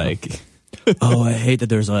us. Yeah. Like, oh, I hate that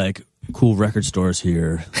there's like cool record stores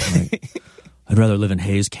here. Like, I'd rather live in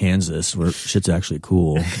Hayes, Kansas, where shit's actually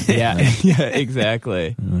cool. Yeah, yeah,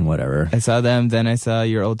 exactly. Whatever. I saw them, then I saw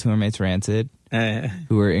your old tour mates Rancid,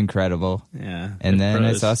 who were incredible. Yeah. And then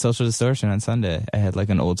I saw Social Distortion on Sunday. I had like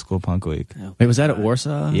an old school punk week. Wait, was that at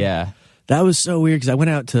Warsaw? Yeah. That was so weird because I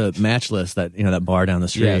went out to Matchless, that that bar down the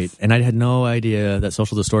street, Yes. and I had no idea that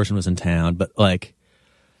Social Distortion was in town. But like,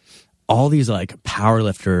 all these like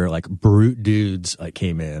powerlifter, like brute dudes like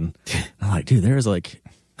came in. I'm like, dude, there's like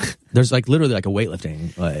literally like a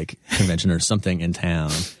weightlifting like convention or something in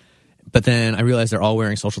town. But then I realized they're all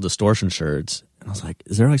wearing Social Distortion shirts, and I was like,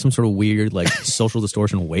 is there like some sort of weird like Social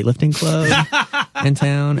Distortion weightlifting club in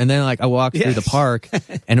town? And then like I walked through the park,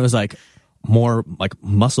 and it was like more like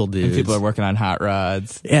muscle dudes. And people are working on hot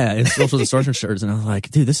rods. Yeah, in Social Distortion shirts. And I was like,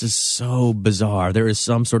 dude, this is so bizarre. There is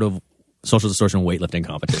some sort of Social Distortion weightlifting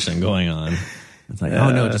competition going on. It's like,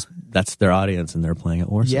 oh no, just that's their audience and they're playing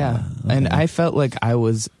at Warsaw. Yeah. Okay. And I felt like I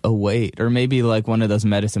was a weight, or maybe like one of those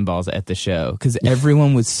medicine balls at the show, because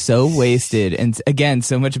everyone was so wasted and again,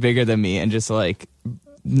 so much bigger than me, and just like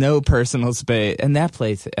no personal space. And that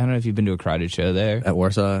place, I don't know if you've been to a crowded show there. At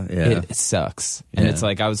Warsaw, yeah. It sucks. And Yeah. it's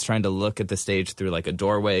like I was trying to look at the stage through like a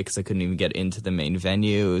doorway because I couldn't even get into the main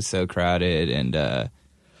venue. It was so crowded. And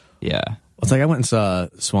yeah. It's like I went and saw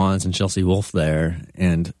Swans and Chelsea Wolfe there,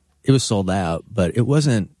 and it was sold out, but it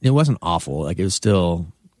wasn't awful. Like, it was still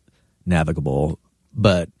navigable.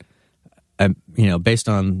 But based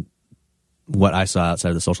on what I saw outside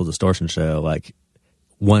of the Social Distortion show, like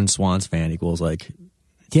one Swans fan equals like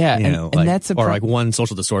Yeah, and and that's like one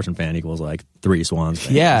Social Distortion fan equals like 3 Swans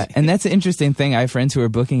fans. Yeah, and that's an interesting thing. I have friends who are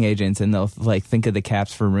booking agents, and they'll like think of the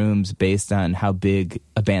caps for rooms based on how big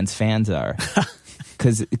a band's fans are.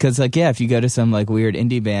 Because like, yeah, if you go to some like weird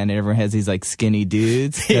indie band and everyone has these like skinny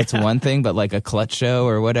dudes, that's one thing. But like a Clutch show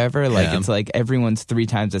or whatever, like it's like everyone's 3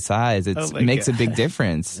 times the size. It makes a big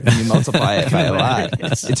difference when you multiply it by a lot.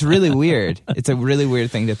 It's really weird. It's a really weird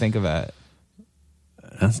thing to think about.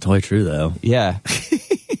 That's totally true, though. Yeah.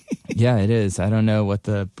 Yeah, it is. I don't know what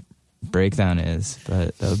the breakdown is,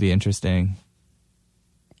 but that would be interesting.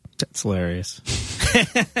 That's hilarious.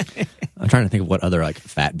 I'm trying to think of what other like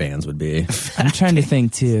fat bands would be. I'm trying to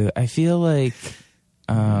think too. I feel like,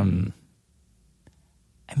 I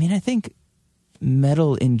think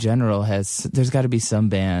metal in general there's got to be some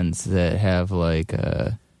bands that have like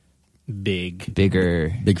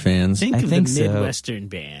bigger Big fans. Think I of think the so. Midwestern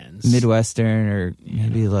bands. Midwestern, or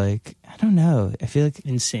maybe like, I don't know. I feel like,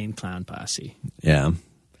 Insane Clown Posse. Yeah.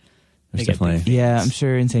 They There's get definitely. big yeah, I'm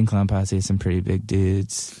sure Insane Clown Posse has some pretty big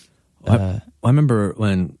dudes. I remember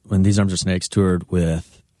when These Arms Are Snakes toured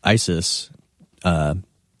with ISIS.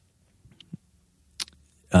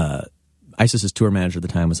 ISIS's tour manager at the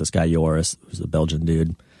time was this guy Joris, who's a Belgian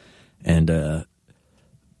dude, and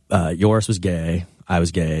Joris was gay. I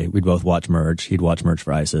was gay. We'd both watch merch. He'd watch merch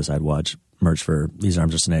for ISIS. I'd watch merch for These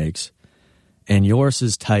Arms Are Snakes. And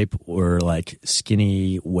Joris's type were like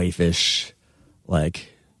skinny, waifish, like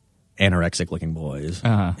anorexic-looking boys,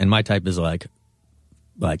 and my type is like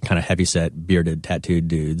kind of heavy-set, bearded, tattooed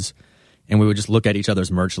dudes. And we would just look at each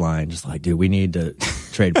other's merch line, just like, dude, we need to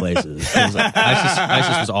trade places. It was like,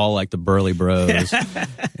 ISIS was all like the burly bros,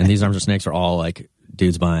 and These Arms Are Snakes are all like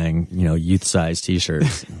dudes buying, youth-sized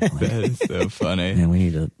T-shirts. Like, That is so funny. man, we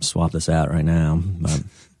need to swap this out right now. But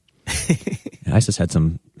ISIS had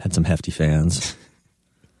some hefty fans.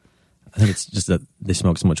 I think it's just that they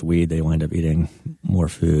smoke so much weed, they wind up eating more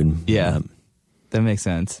food. Yeah, that makes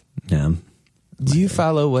sense. Yeah. Do you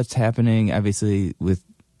follow what's happening, obviously, with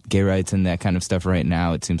gay rights and that kind of stuff right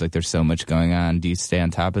now? It seems like there's so much going on. Do you stay on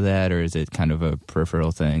top of that, or is it kind of a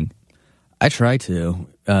peripheral thing? I try to.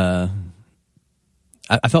 I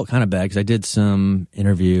felt kind of bad because I did some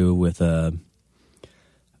interview with was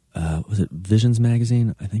it Visions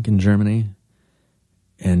magazine, I think, in Germany,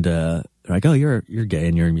 and they're like, "Oh, you're gay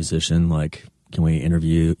and you're a musician. Like, can we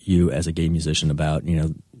interview you as a gay musician about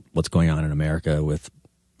what's going on in America with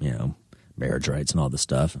marriage rights and all this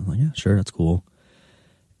stuff?" I'm like, "Yeah, sure, that's cool."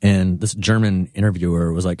 And this German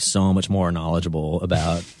interviewer was like so much more knowledgeable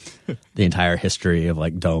about the entire history of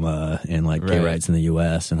like DOMA and like gay rights in the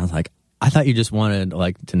U.S. And I was like, I thought you just wanted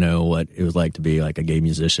like to know what it was like to be like a gay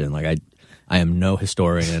musician. Like I am no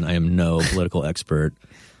historian. I am no political expert.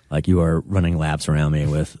 Like, you are running laps around me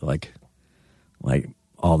with like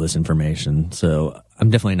all this information. So I'm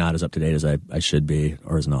definitely not as up to date as I should be,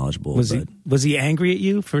 or as knowledgeable. Was he angry at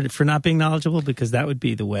you for not being knowledgeable? Because that would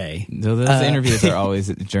be the way. Those interviews are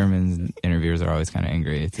always, German interviewers are always kind of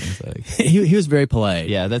angry, it seems like. he was very polite.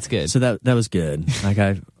 Yeah, that's good. So that was good. Like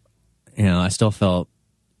I still felt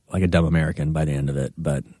like a dumb American by the end of it,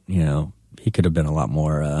 but he could have been a lot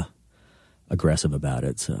more aggressive about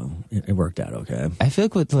it. So it worked out okay. I feel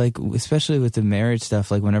like especially with the marriage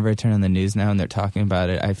stuff, like whenever I turn on the news now and they're talking about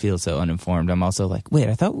it, I feel so uninformed. I'm also like, wait,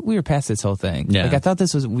 I thought we were past this whole thing. Yeah. Like I thought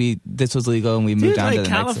this was legal and we moved on to the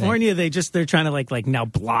California, next thing. they're trying to like now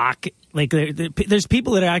block, like there's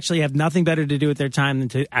people that actually have nothing better to do with their time than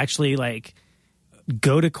to actually like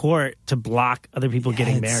go to court to block other people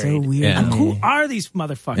getting it's married. so weird. Yeah. Like, who are these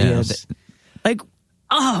motherfuckers? Like,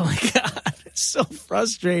 oh my God, it's so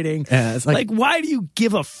frustrating. Yeah, it's like why do you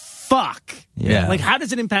give a fuck? Yeah. Like, how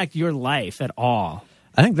does it impact your life at all?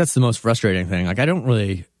 I think that's the most frustrating thing. Like, I don't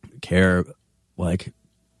really care, like,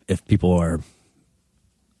 if people are,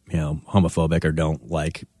 homophobic or don't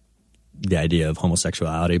like the idea of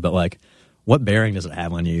homosexuality, but like, what bearing does it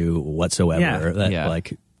have on you whatsoever that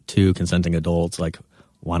like two consenting adults like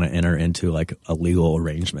want to enter into like a legal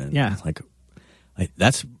arrangement? Yeah, like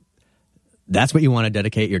that's what you want to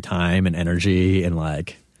dedicate your time and energy and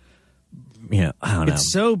like, I don't know.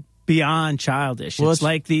 It's so beyond childish. Well, it's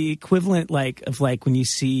like the equivalent of when you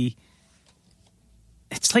see.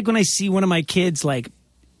 It's like when I see one of my kids like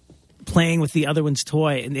playing with the other one's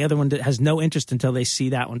toy, and the other one has no interest until they see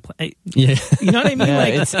that one play. Yeah, you know what I mean? Yeah,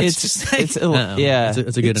 like it's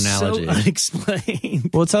a good analogy. So unexplained.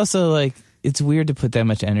 Well, it's also like it's weird to put that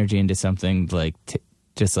much energy into something like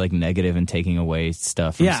just like negative and taking away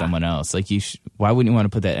stuff from someone else. Like why wouldn't you want to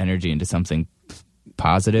put that energy into something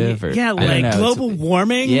positive? Or like global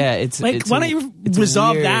warming. Yeah, it's like why don't you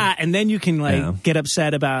resolve weird. that, and then you can like get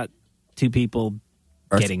upset about two people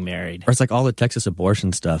getting married. Or it's like all the Texas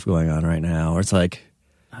abortion stuff going on right now. Or it's like,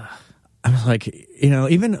 I'm like,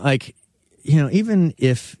 even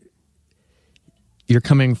if you're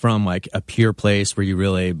coming from like a pure place where you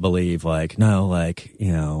really believe like, no, like,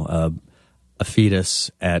 a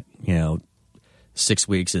fetus at, 6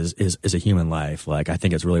 weeks is a human life. Like, I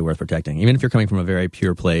think it's really worth protecting. Even if you're coming from a very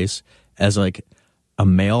pure place, as like a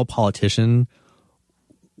male politician,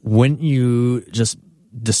 wouldn't you just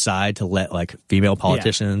decide to let like female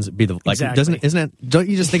politicians be the like? Exactly. Don't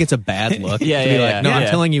you just think it's a bad look? to be like, no, I'm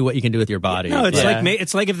telling you what you can do with your body. No, it's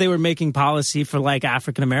it's like if they were making policy for like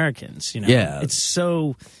African Americans. Yeah, it's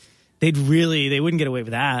so they wouldn't get away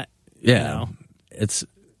with that. Yeah,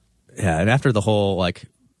 and after the whole like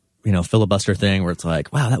filibuster thing where it's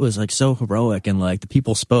like, wow, that was like so heroic and like the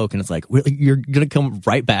people spoke, and it's like you're gonna come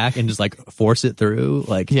right back and just like force it through,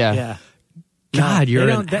 like God, you're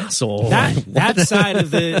an asshole. That side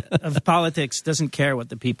of politics doesn't care what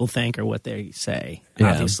the people think or what they say,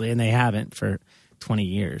 obviously, and they haven't for 20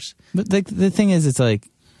 years. But the thing is, it's like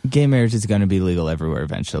gay marriage is going to be legal everywhere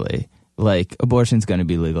eventually. Like abortion's going to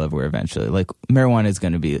be legal everywhere eventually. Like marijuana is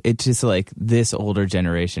going to be. It's just like this older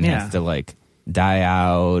generation has to like die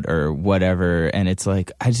out or whatever, and it's like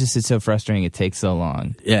it's so frustrating. It takes so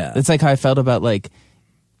long. Yeah, it's like how I felt about like.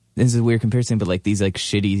 This is a weird comparison, but like these like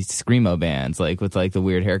shitty screamo bands, like with like the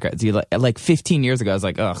weird haircuts. You like 15 years ago, I was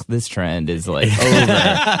like, ugh, this trend is like over.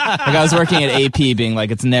 Like I was working at AP, being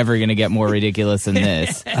like, it's never going to get more ridiculous than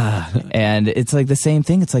this. And it's like the same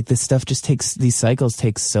thing. It's like this stuff just these cycles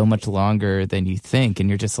take so much longer than you think, and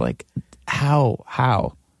you're just like,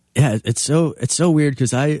 how? Yeah, it's so weird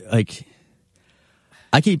because I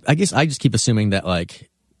guess I just keep assuming that like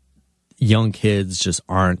young kids just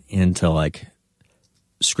aren't into like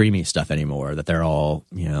screamy stuff anymore, that they're all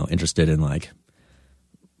interested in like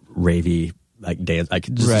ravey like dance, like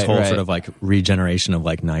this whole sort of like regeneration of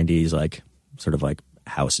like 90s like sort of like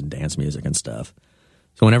house and dance music and stuff.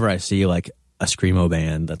 So whenever I see like a screamo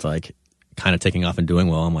band that's like kind of taking off and doing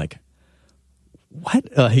well, I'm like, what?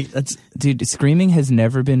 Dude, screaming has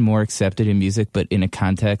never been more accepted in music, but in a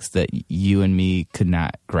context that you and me could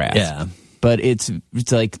not grasp. Yeah. But it's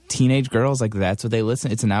like teenage girls, like that's what they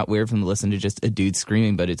listen. It's not weird for them to listen to just a dude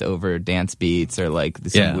screaming, but it's over dance beats or like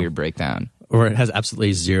some weird breakdown. Or it has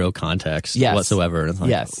absolutely zero context whatsoever. And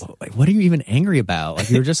it's like, what are you even angry about? Like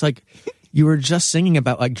you were just singing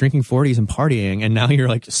about like drinking 40s and partying, and now you're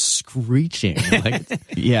like screeching. Like,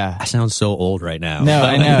 I sound so old right now. No,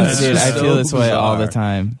 I know, dude. I feel this way all the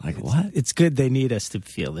time. Like, what? It's good they need us to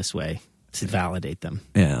feel this way to validate them.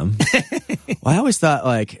 Yeah. Well, I always thought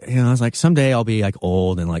like, I was like, someday I'll be like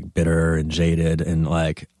old and like bitter and jaded, and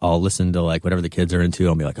like I'll listen to like whatever the kids are into.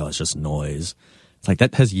 I'll be like, oh, it's just noise. It's like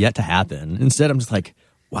that has yet to happen. Instead, I'm just like,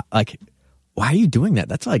 why are you doing that?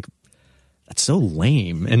 That's so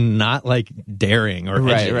lame and not like daring or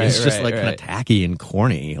edgy. It's just like kind of tacky and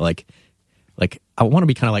corny. Like I want to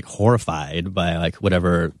be kind of like horrified by like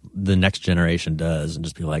whatever the next generation does, and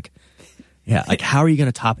just be like, yeah, like how are you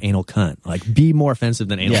going to top anal cunt? Like be more offensive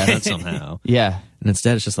than anal cunt somehow. Yeah. And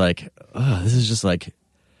instead it's just like, oh, this is just like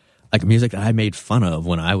music that I made fun of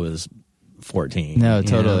when I was 14. No, you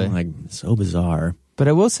totally. know? Like, so bizarre. But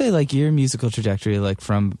I will say, like, your musical trajectory, like,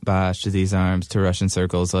 from Botch to These Arms to Russian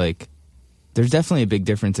Circles, like, there's definitely a big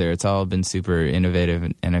difference there. It's all been super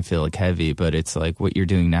innovative and I feel like heavy, but it's like what you're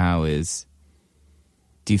doing now is,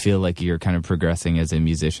 do you feel like you're kind of progressing as a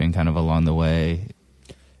musician kind of along the way?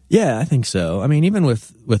 Yeah, I think so. I mean, even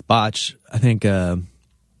with Botch, I think one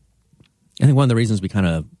of the reasons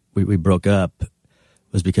we broke up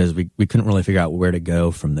was because we couldn't really figure out where to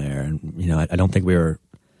go from there. And, you know, I don't think we were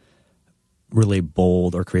really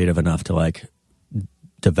bold or creative enough to, like,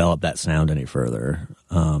 develop that sound any further.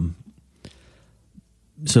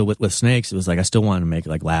 So with Snakes, it was like I still wanted to make,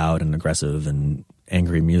 like, loud and aggressive and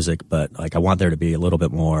angry music, but, like, I want there to be a little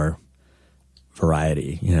bit more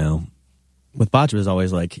variety, you know. With Botch, it was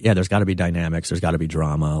always like, yeah, there's got to be dynamics, there's got to be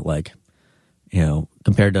drama, like, you know,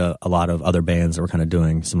 compared to a lot of other bands that were kind of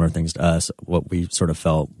doing similar things to us, what we sort of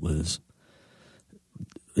felt was,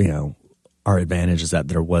 you know, our advantage is that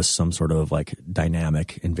there was some sort of, like,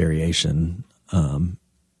 dynamic and variation, and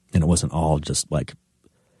it wasn't all just, like,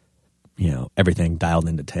 you know, everything dialed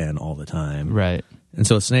into 10 all the time. Right. And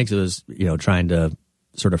so with Snakes, it was, you know, trying to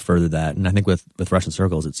sort of further that. And I think with Russian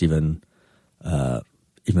Circles, it's even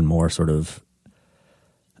more sort of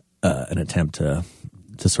an attempt to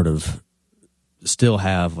sort of still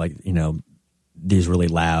have, like, you know, these really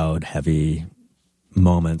loud, heavy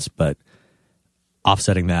moments, but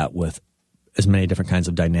offsetting that with as many different kinds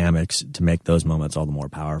of dynamics to make those moments all the more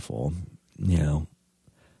powerful. You know,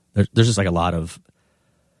 there's just, like, a lot of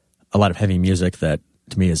heavy music that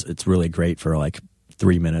to me it's really great for, like,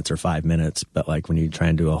 3 minutes or 5 minutes, but, like, when you try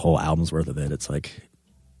and do a whole album's worth of it, it's like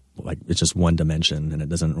it's just one dimension and it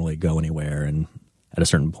doesn't really go anywhere. And at a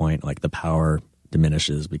certain point, like, the power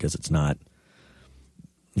diminishes because it's not,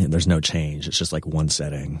 you know, there's no change. It's just, like, one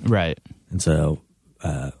setting. Right. And so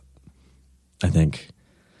I think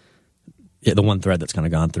the one thread that's kind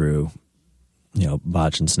of gone through, you know,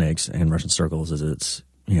 Botch and Snakes and Russian Circles is it's,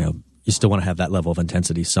 you know, you still want to have that level of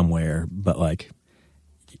intensity somewhere, but, like,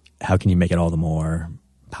 how can you make it all the more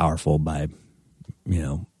powerful by, you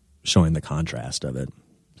know, showing the contrast of it?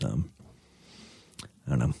 I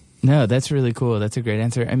don't know. No, that's really cool. That's a great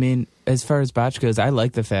answer. I mean, as far as Botch goes, I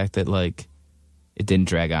like the fact that, like, it didn't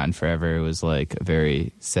drag on forever. It was, like, a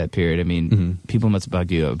very set period. I mean, people must bug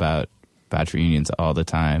you about Botch reunions all the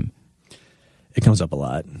time. It comes up a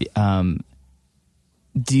lot.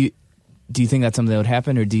 Do you think that's something that would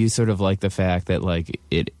happen, or do you sort of like the fact that, like,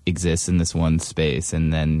 it exists in this one space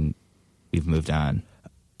and then we've moved on?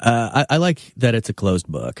 I like that it's a closed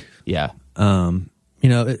book. Yeah. You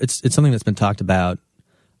know, it's something that's been talked about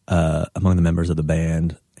among the members of the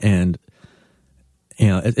band, and, you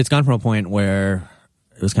know, it's gone from a point where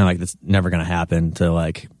it was kind of like it's never going to happen to,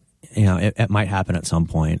 like, you know, it might happen at some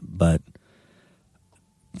point, but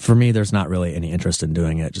for me, there's not really any interest in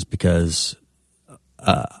doing it just because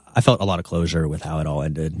I felt a lot of closure with how it all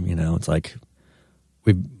ended. You know, it's like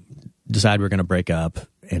we decided we're going to break up,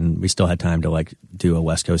 and we still had time to, like, do a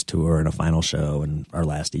West Coast tour and a final show and our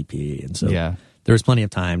last EP, and so there was plenty of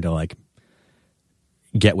time to, like,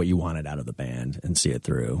 get what you wanted out of the band and see it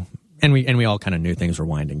through. And we all kind of knew things were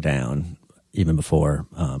winding down even before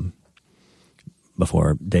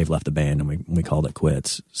Dave left the band and we called it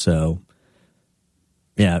quits. So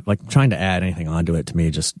yeah, like, trying to add anything onto it to me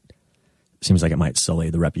just seems like it might sully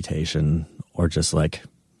the reputation, or just, like,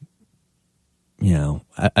 you know,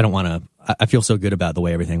 I don't want to. I feel so good about the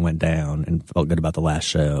way everything went down, and felt good about the last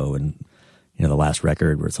show and, you know, the last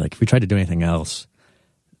record, where it's like, if we tried to do anything else,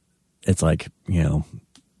 it's like, you know,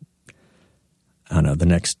 I don't know, the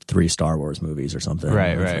next 3 Star Wars movies or something.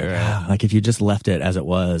 Right. Like, if you just left it as it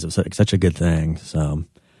was like such a good thing. So,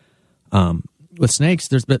 with Snakes,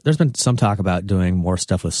 there's been some talk about doing more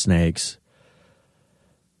stuff with Snakes,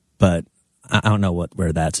 but I don't know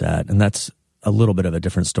where that's at, and that's a little bit of a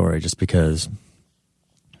different story, just because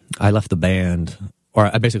I left the band,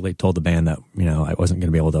 or I basically told the band that, you know, I wasn't going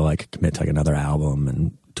to be able to, like, commit to, like, another album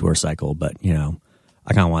and tour cycle, but, you know,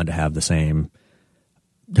 I kind of wanted to have the same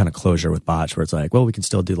kind of closure with Botch, where it's like, well, we can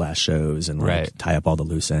still do last shows and, like, tie up all the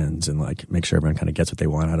loose ends and, like, make sure everyone kind of gets what they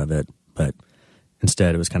want out of it. But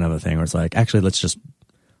instead, it was kind of a thing where it's like, actually, let's just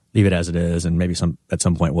leave it as it is, and maybe at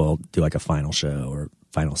some point we'll do, like, a final show or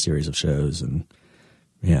final series of shows. And,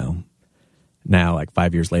 you know, now, like,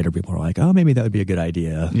 5 years later, people are like, oh, maybe that would be a good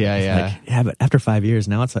idea. Yeah. Like, yeah, but after 5 years,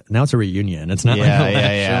 now it's a reunion. It's not like a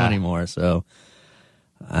last show anymore. So,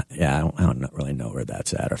 I don't really know where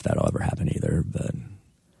that's at, or if that'll ever happen either. But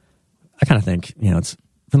I kind of think, you know, it's,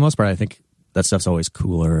 for the most part, I think that stuff's always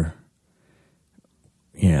cooler,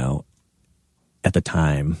 you know, at the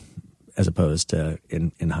time, as opposed to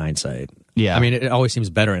in hindsight. Yeah. I mean, it always seems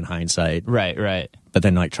better in hindsight. Right. But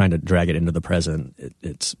then, like, trying to drag it into the present,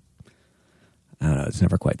 it's I don't know. It's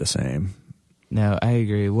never quite the same. No, I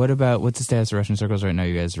agree. What's the status of Russian Circles right now?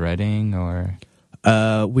 You guys writing or?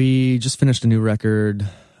 We just finished a new record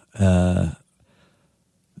in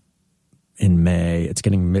May. It's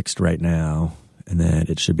getting mixed right now, and then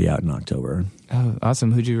it should be out in October. Oh,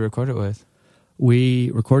 awesome. Who'd you record it with? We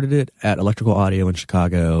recorded it at Electrical Audio in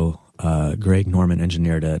Chicago. Greg Norman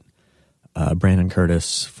engineered it. Brandon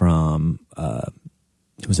Curtis who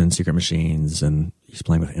was in Secret Machines, and he's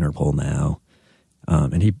playing with Interpol now.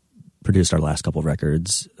 And he produced our last couple of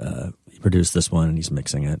records. He produced this one, and he's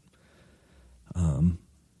mixing it.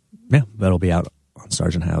 Yeah, that'll be out on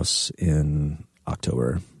Sargent House in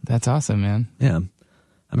October. That's awesome, man. Yeah,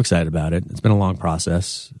 I'm excited about it. It's been a long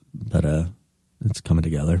process, but it's coming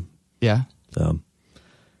together. Yeah. So,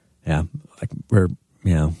 yeah, like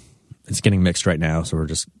it's getting mixed right now, so we're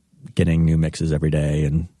just getting new mixes every day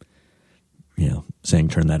and, saying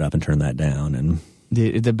turn that up and turn that down. And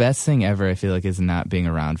the best thing ever, I feel like, is not being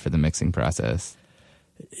around for the mixing process.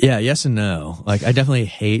 Yeah, yes and no. Like, I definitely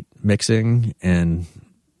hate mixing, and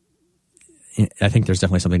I think there's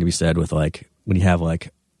definitely something to be said with, like, when you have,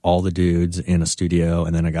 like, all the dudes in a studio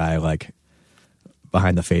and then a guy, like,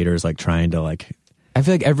 behind the faders, like, trying to, like... I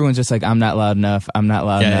feel like everyone's just like, I'm not loud enough, I'm not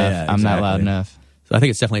loud enough, yeah, I'm exactly. not loud enough. So I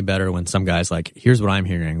think it's definitely better when some guy's like, here's what I'm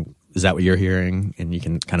hearing, is that what you're hearing? And you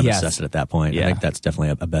can kind of assess it at that point. Yeah. I think that's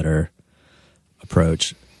definitely a better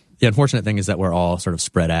approach. The unfortunate thing is that we're all sort of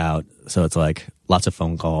spread out, so it's like lots of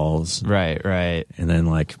phone calls. Right. And then,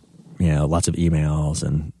 like, lots of emails,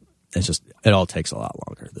 and it's just, it all takes a lot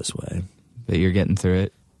longer this way. But you're getting through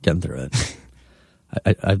it.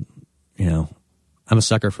 I'm a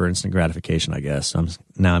sucker for instant gratification, I guess. So I'm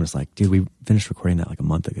just like, dude, we finished recording that like a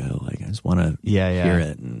month ago. Like, I just want to hear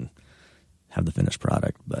it and have the finished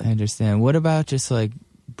product. But I understand. What about just like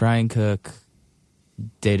Brian Cook,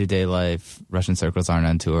 day-to-day life? Russian Circles aren't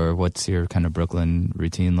on tour. What's your kind of Brooklyn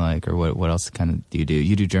routine like, or what else kind of do you do?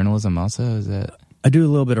 You do journalism also? Is that? I do a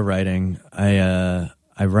little bit of writing. I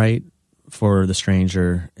write for The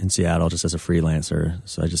Stranger in Seattle just as a freelancer.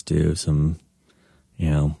 So I just do some,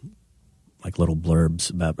 like little blurbs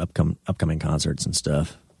about upcoming concerts and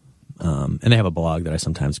stuff. And they have a blog that I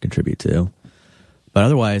sometimes contribute to. But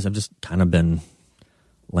otherwise, I've just kind of been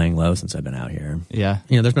laying low since I've been out here. Yeah.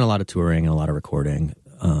 There's been a lot of touring and a lot of recording.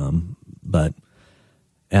 But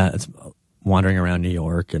yeah, it's wandering around New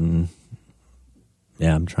York, and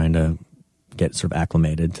yeah, I'm trying to get sort of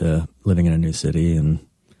acclimated to living in a new city. And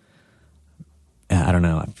yeah, I don't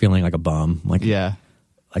know, I'm feeling like a bum. Like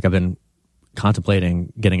I've been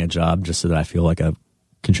contemplating getting a job just so that I feel like a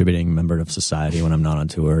contributing member of society when I'm not on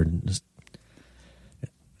tour.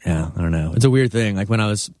 I don't know. It's a weird thing. Like when I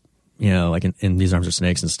was, like in These Arms Are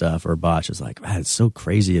Snakes and stuff, or Botch, is like, man, it's so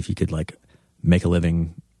crazy if you could like make a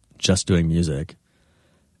living just doing music.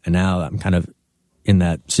 And now I'm kind of in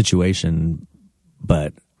that situation,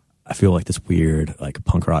 but I feel like this weird like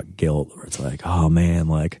punk rock guilt where it's like, oh man,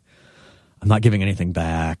 like I'm not giving anything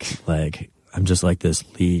back. Like, I'm just like this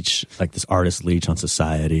leech, like this artist leech on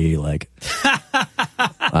society. Like,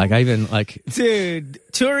 like I even like, dude,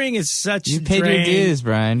 touring is such. You paid your dues,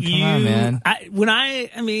 Brian. Come on, man.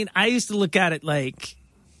 I used to look at it like,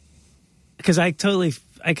 because I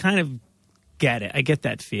kind of get it. I get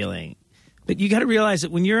that feeling, but you got to realize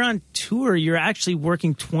that when you're on tour, you're actually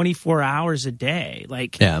working 24 hours a day.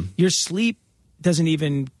 Like, your sleep doesn't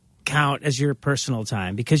even count as your personal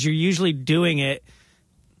time because you're usually doing it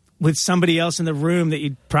with somebody else in the room that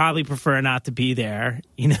you'd probably prefer not to be there,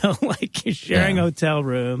 like you're sharing a hotel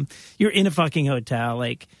room, you're in a fucking hotel,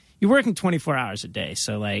 like you're working 24 hours a day.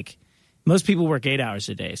 So like most people work 8 hours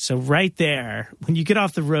a day. So right there, when you get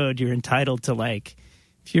off the road, you're entitled to like,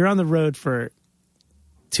 if you're on the road for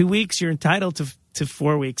 2 weeks, you're entitled to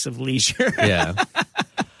 4 weeks of leisure. Yeah.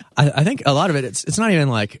 I think a lot of it, it's not even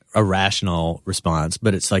like a rational response,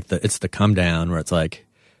 but it's like it's the come down where it's like,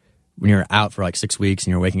 when you're out for like 6 weeks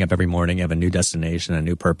and you're waking up every morning, you have a new destination, a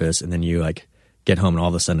new purpose, and then you like get home and all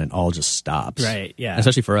of a sudden it all just stops. Right. Yeah.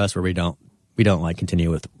 Especially for us where we don't like continue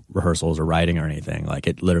with rehearsals or writing or anything. Like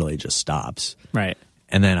it literally just stops. Right.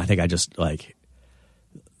 And then I think I just like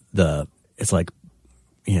it's like,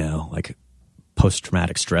 like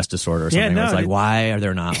post-traumatic stress disorder or something. Where it's like, why are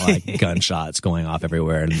there not like gunshots going off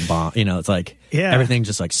everywhere and bomb? It's like everything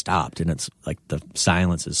just like stopped, and it's like the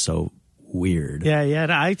silence is so weird. Yeah,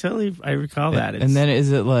 I recall that. And then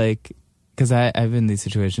is it like, because I've been in these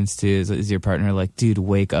situations too, is your partner like, dude,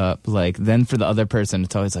 wake up? Like, then for the other person,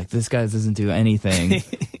 it's always like, this guy doesn't do anything.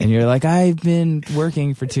 And you're like, I've been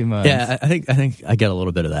working for 2 months. Yeah, I think I get a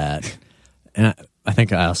little bit of that. And I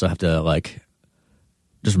think I also have to like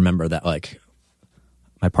just remember that like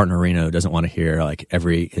my partner Reno doesn't want to hear like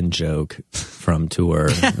every in joke from tour.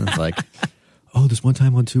 It's like, oh, this one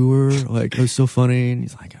time on tour, like it was so funny, and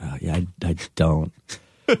he's like, oh, yeah, I don't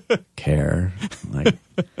care. Like,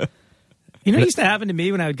 you know, what used to happen to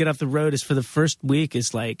me when I would get off the road is for the first week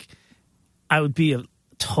is like I would be a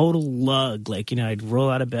total lug. Like, you know, I'd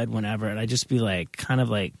roll out of bed whenever, and I'd just be like kind of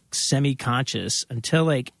like semi-conscious until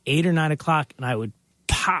like 8 or 9 o'clock, and I would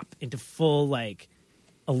pop into full like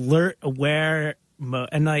alert, aware mode.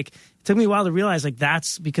 And like it took me a while to realize like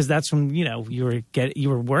that's because that's when, you know, you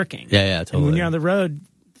were working. yeah, totally. And when you're on the road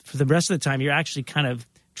for the rest of the time, you're actually kind of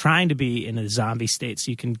trying to be in a zombie state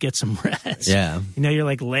so you can get some rest. Yeah. You know, you're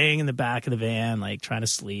like laying in the back of the van, like trying to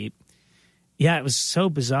sleep. Yeah, it was so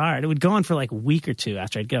bizarre. And it would go on for like a week or two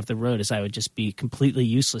after I'd get off the road, as I would just be completely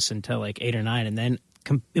useless until like 8 or 9. And then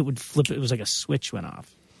it would flip. It was like a switch went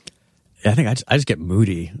off. Yeah, I think I just get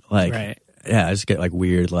moody. Like, right. Yeah, I just get like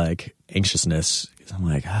weird, like anxiousness. I'm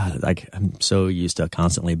like, like I'm so used to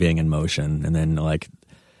constantly being in motion. And then like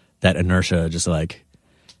that inertia just like,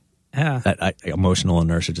 yeah, that emotional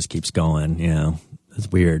inertia just keeps going, you know. It's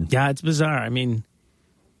weird. Yeah, it's bizarre. I mean,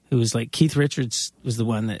 it was like Keith Richards was the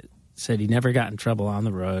one that said he never got in trouble on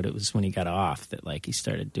the road. It was when he got off that like he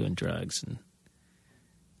started doing drugs, and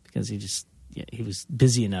because he was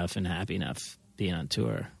busy enough and happy enough being on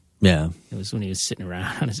tour. Yeah. It was when he was sitting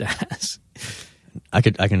around on his ass. I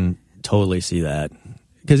can totally see that.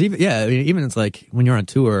 Because even it's like when you're on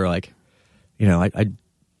tour, like, you know,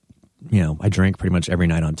 I drink pretty much every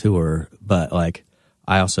night on tour, but like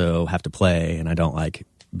I also have to play, and I don't like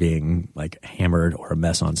being like hammered or a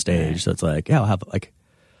mess on stage. Right. So it's like, yeah, I'll have like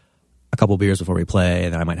a couple beers before we play,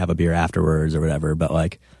 and then I might have a beer afterwards or whatever. But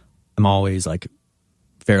like I'm always like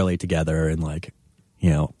fairly together and like,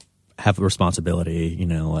 you know, have a responsibility, you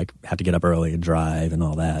know, like have to get up early and drive and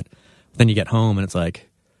all that. But then you get home and it's like,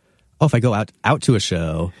 oh, if I go out to a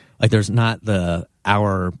show, like there's not the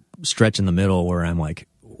hour stretch in the middle where I'm like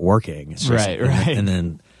working. It's just, right. And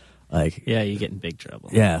then like, yeah, you get in big trouble.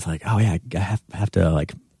 Yeah, it's like, oh yeah, I have to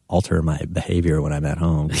like alter my behavior when I'm at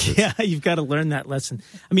home. Yeah, you've got to learn that lesson.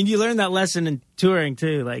 I mean, you learn that lesson in touring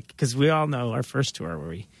too, like because we all know our first tour where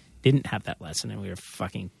we didn't have that lesson and we were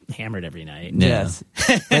fucking hammered every night. Yes.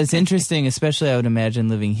 That's interesting, especially I would imagine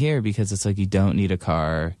living here, because it's like you don't need a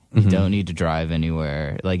car, you don't need to drive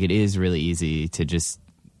anywhere. Like it is really easy to just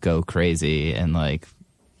go crazy and like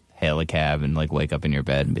hail a cab and like wake up in your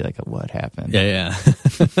bed and be like, what happened? Yeah.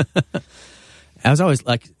 I was always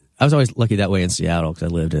lucky that way in Seattle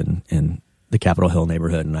because I lived in the Capitol Hill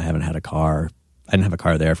neighborhood and I haven't had a car. I didn't have a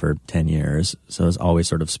car there for 10 years. So I was always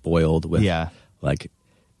sort of spoiled with like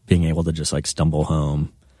being able to just like stumble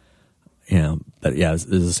home, you know. But yeah, it was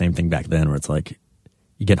the same thing back then where it's like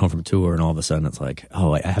you get home from tour and all of a sudden it's like,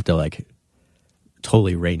 oh, I have to like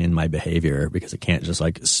totally rein in my behavior because it can't just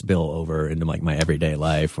like spill over into like my everyday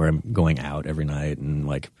life where I'm going out every night and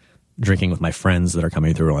like drinking with my friends that are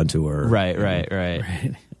coming through on tour. Right.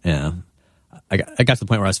 Yeah. I got to the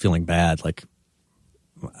point where I was feeling bad. Like,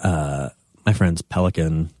 my friends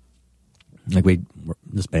Pelican, like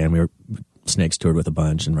this band, Snakes toured with a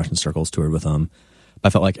bunch and Russian Circles toured with them. But I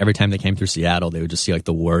felt like every time they came through Seattle, they would just see like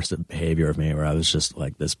the worst behavior of me where I was just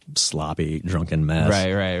like this sloppy, drunken mess.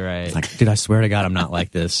 Right. Like, dude, I swear to God, I'm not like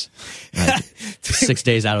this. Like, 6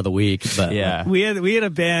 days out of the week. But yeah, we had a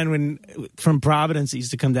band from Providence that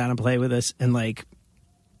used to come down and play with us, and like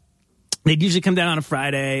they'd usually come down on a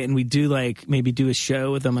Friday, and we'd do a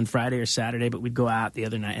show with them on Friday or Saturday, but we'd go out the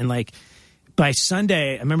other night. And like by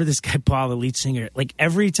Sunday, I remember this guy Paul, the lead singer, like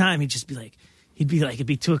every time it'd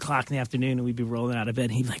be 2 o'clock in the afternoon and we'd be rolling out of bed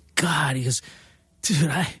and he'd be like, God, he goes, dude,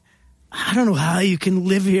 I don't know how you can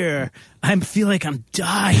live here. I feel like I'm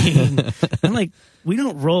dying. I'm like, we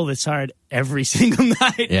don't roll this hard every single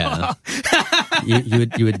night. Yeah.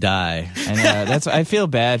 you would die. I know. I feel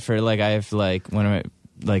bad for like, I have like one of my,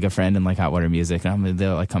 like a friend in like Hot Water Music, and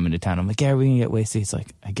they'll like come into town. I'm like, yeah, we can get wasted. He's like,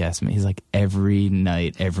 I guess. He's like, every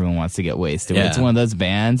night everyone wants to get wasted. Yeah. It's one of those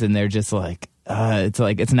bands, and they're just like, it's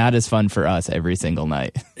like it's not as fun for us every single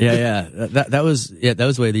night. Yeah. That was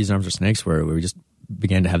the way These Arms Are Snakes were. We just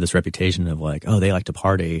began to have this reputation of like, oh, they like to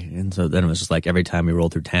party, and so then it was just like every time we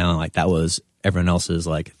rolled through town, like that was everyone else's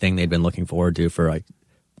like thing they'd been looking forward to for like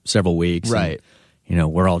several weeks. Right. And, you know,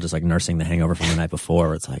 we're all just like nursing the hangover from the night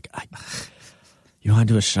before. It's like, you want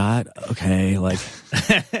to do a shot? Okay, like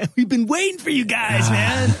we've been waiting for you guys,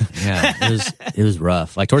 man. Yeah, it was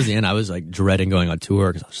rough. Like towards the end, I was like dreading going on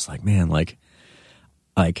tour because I was just like, man, like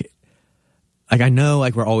I know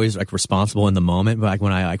like we're always like responsible in the moment, but like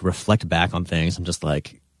when I like reflect back on things, I'm just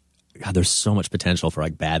like, God, there's so much potential for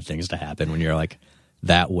like bad things to happen when you're like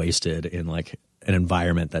that wasted in like an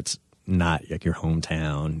environment that's not like your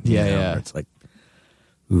hometown. Yeah, you know, yeah. where it's like,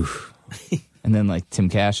 oof. And then like Tim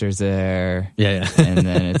Kasher's there. Yeah, And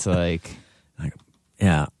then it's like,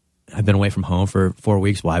 yeah. I've been away from home for 4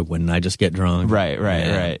 weeks. Why wouldn't I just get drunk?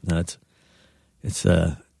 right. No, it's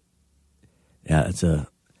a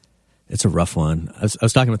rough one. I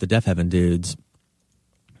was talking with the Deaf Heaven dudes.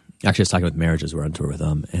 Actually, I was talking with Marriages. We're on tour with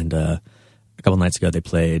them, and a couple nights ago they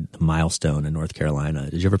played the Milestone in North Carolina.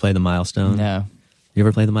 Did you ever play the Milestone? No. You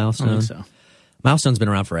ever play the I Milestone? don't think so. Milestone's been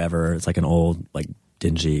around forever. It's like an old, like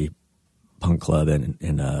dingy punk club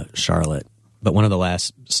in Charlotte. But one of the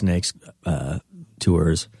last Snakes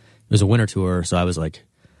tours, it was a winter tour, so I was like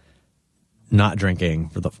not drinking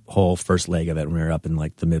for the whole first leg of it when we were up in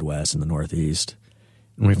like the Midwest and the Northeast.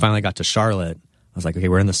 When we finally got to Charlotte, I was like, okay,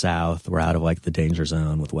 we're in the South. We're out of like the danger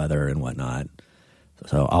zone with weather and whatnot.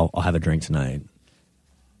 So I'll have a drink tonight.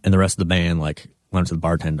 And the rest of the band like went up to the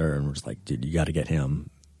bartender and was like, dude, you got to get him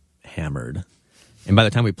hammered. And by the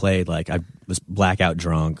time we played, like I was blackout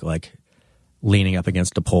drunk, like leaning up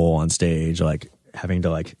against a pole on stage, like having to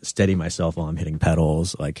like steady myself while I'm hitting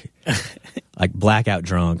pedals, like blackout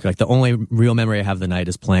drunk. Like the only real memory I have of the night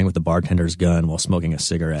is playing with the bartender's gun while smoking a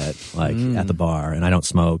cigarette, like at the bar. And I don't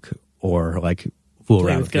smoke or like fool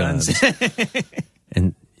around with guns.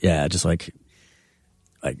 And yeah, just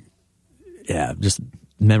just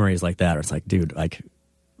memories like that. Or it's like, dude, like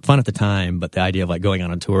fun at the time, but the idea of like going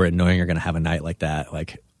on a tour and knowing you're going to have a night like that,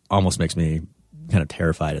 like almost makes me kind of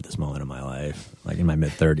terrified at this moment in my life. Like in my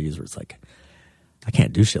mid-30s where it's like, I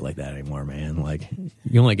can't do shit like that anymore, man. Like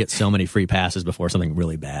you only get so many free passes before something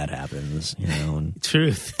really bad happens, you know? And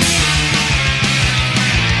Truth.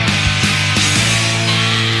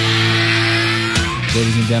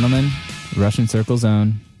 Ladies and gentlemen, Russian Circle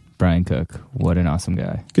Zone, Brian Cook. What an awesome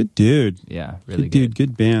guy. Good dude. Yeah, really good dude.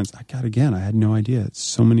 Good bands. I had no idea.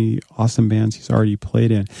 So many awesome bands he's already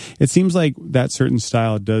played in. It seems like that certain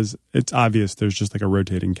style it's obvious there's just like a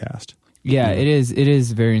rotating cast. Yeah, it is. It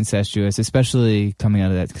is very incestuous, especially coming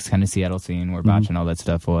out of that kind of Seattle scene where Botch and all that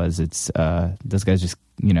stuff was. It's those guys just,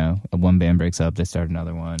 one band breaks up, they start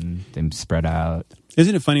another one, they spread out.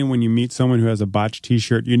 Isn't it funny when you meet someone who has a Botch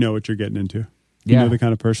t-shirt, you know what you're getting into? You Yeah. know the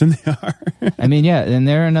kind of person they are. I mean, yeah, and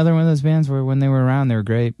they're another one of those bands where when they were around, they were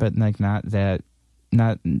great, but like not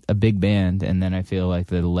a big band. And then I feel like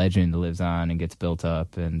the legend lives on and gets built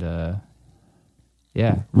up, and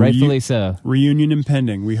rightfully so. Reunion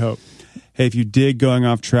impending, we hope. Hey, if you dig Going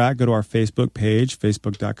Off Track, go to our Facebook page,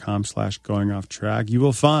 facebook.com/Going Off Track. You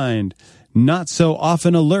will find Not So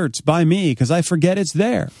Often alerts by me because I forget it's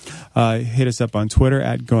there. Hit us up on Twitter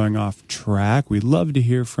at Going Off Track. We'd love to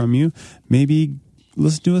hear from you. Maybe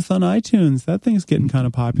listen to us on iTunes. That thing's getting kind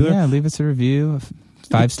of popular. Yeah, leave us a review.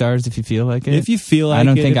 5 stars if you feel like it. If you feel like it. I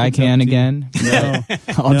don't think if I it's can up to you. again. No.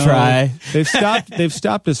 I'll try. They've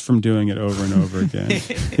stopped us from doing it over and over again.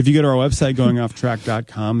 If you go to our website,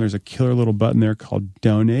 goingofftrack.com, there's a killer little button there called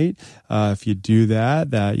Donate. If you do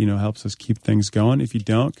that helps us keep things going. If you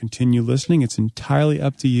don't, continue listening. It's entirely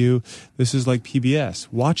up to you. This is like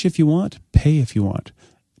PBS. Watch if you want, pay if you want.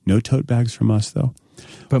 No tote bags from us, though.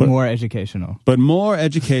 But more educational. But more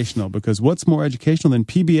educational, because what's more educational than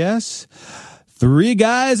PBS? 3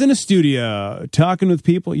 guys in a studio talking with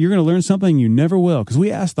people. You're going to learn something you never will, because we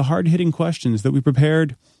ask the hard-hitting questions that we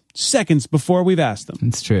prepared seconds before we've asked them.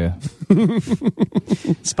 It's true.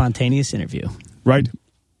 Spontaneous interview. Right.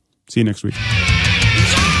 See you next week.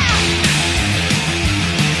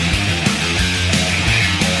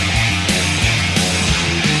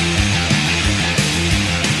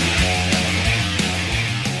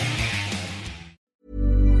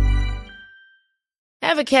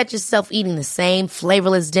 Ever catch yourself eating the same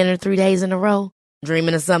flavorless dinner 3 days in a row?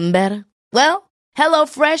 Dreaming of something better? Well,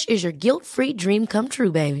 HelloFresh is your guilt-free dream come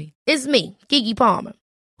true, baby. It's me, Keke Palmer.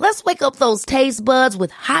 Let's wake up those taste buds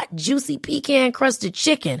with hot, juicy pecan-crusted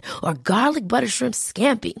chicken or garlic butter shrimp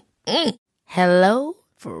scampi. Hello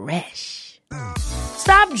Fresh.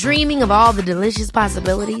 Stop dreaming of all the delicious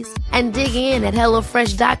possibilities and dig in at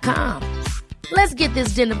HelloFresh.com. Let's get this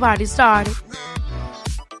dinner party started.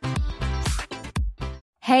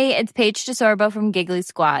 Hey, it's Paige DeSorbo from Giggly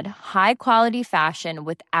Squad. High quality fashion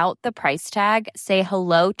without the price tag. Say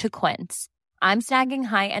hello to Quince. I'm snagging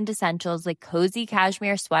high-end essentials like cozy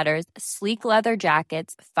cashmere sweaters, sleek leather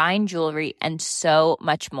jackets, fine jewelry, and so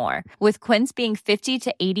much more. With Quince being 50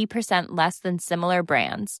 to 80% less than similar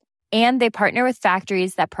brands. And they partner with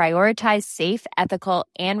factories that prioritize safe, ethical,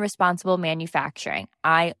 and responsible manufacturing.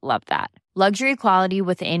 I love that. Luxury quality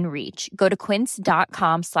within reach. Go to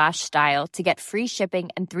quince.com/style to get free shipping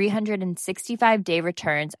and 365-day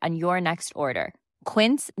returns on your next order.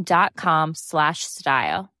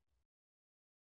 quince.com/style.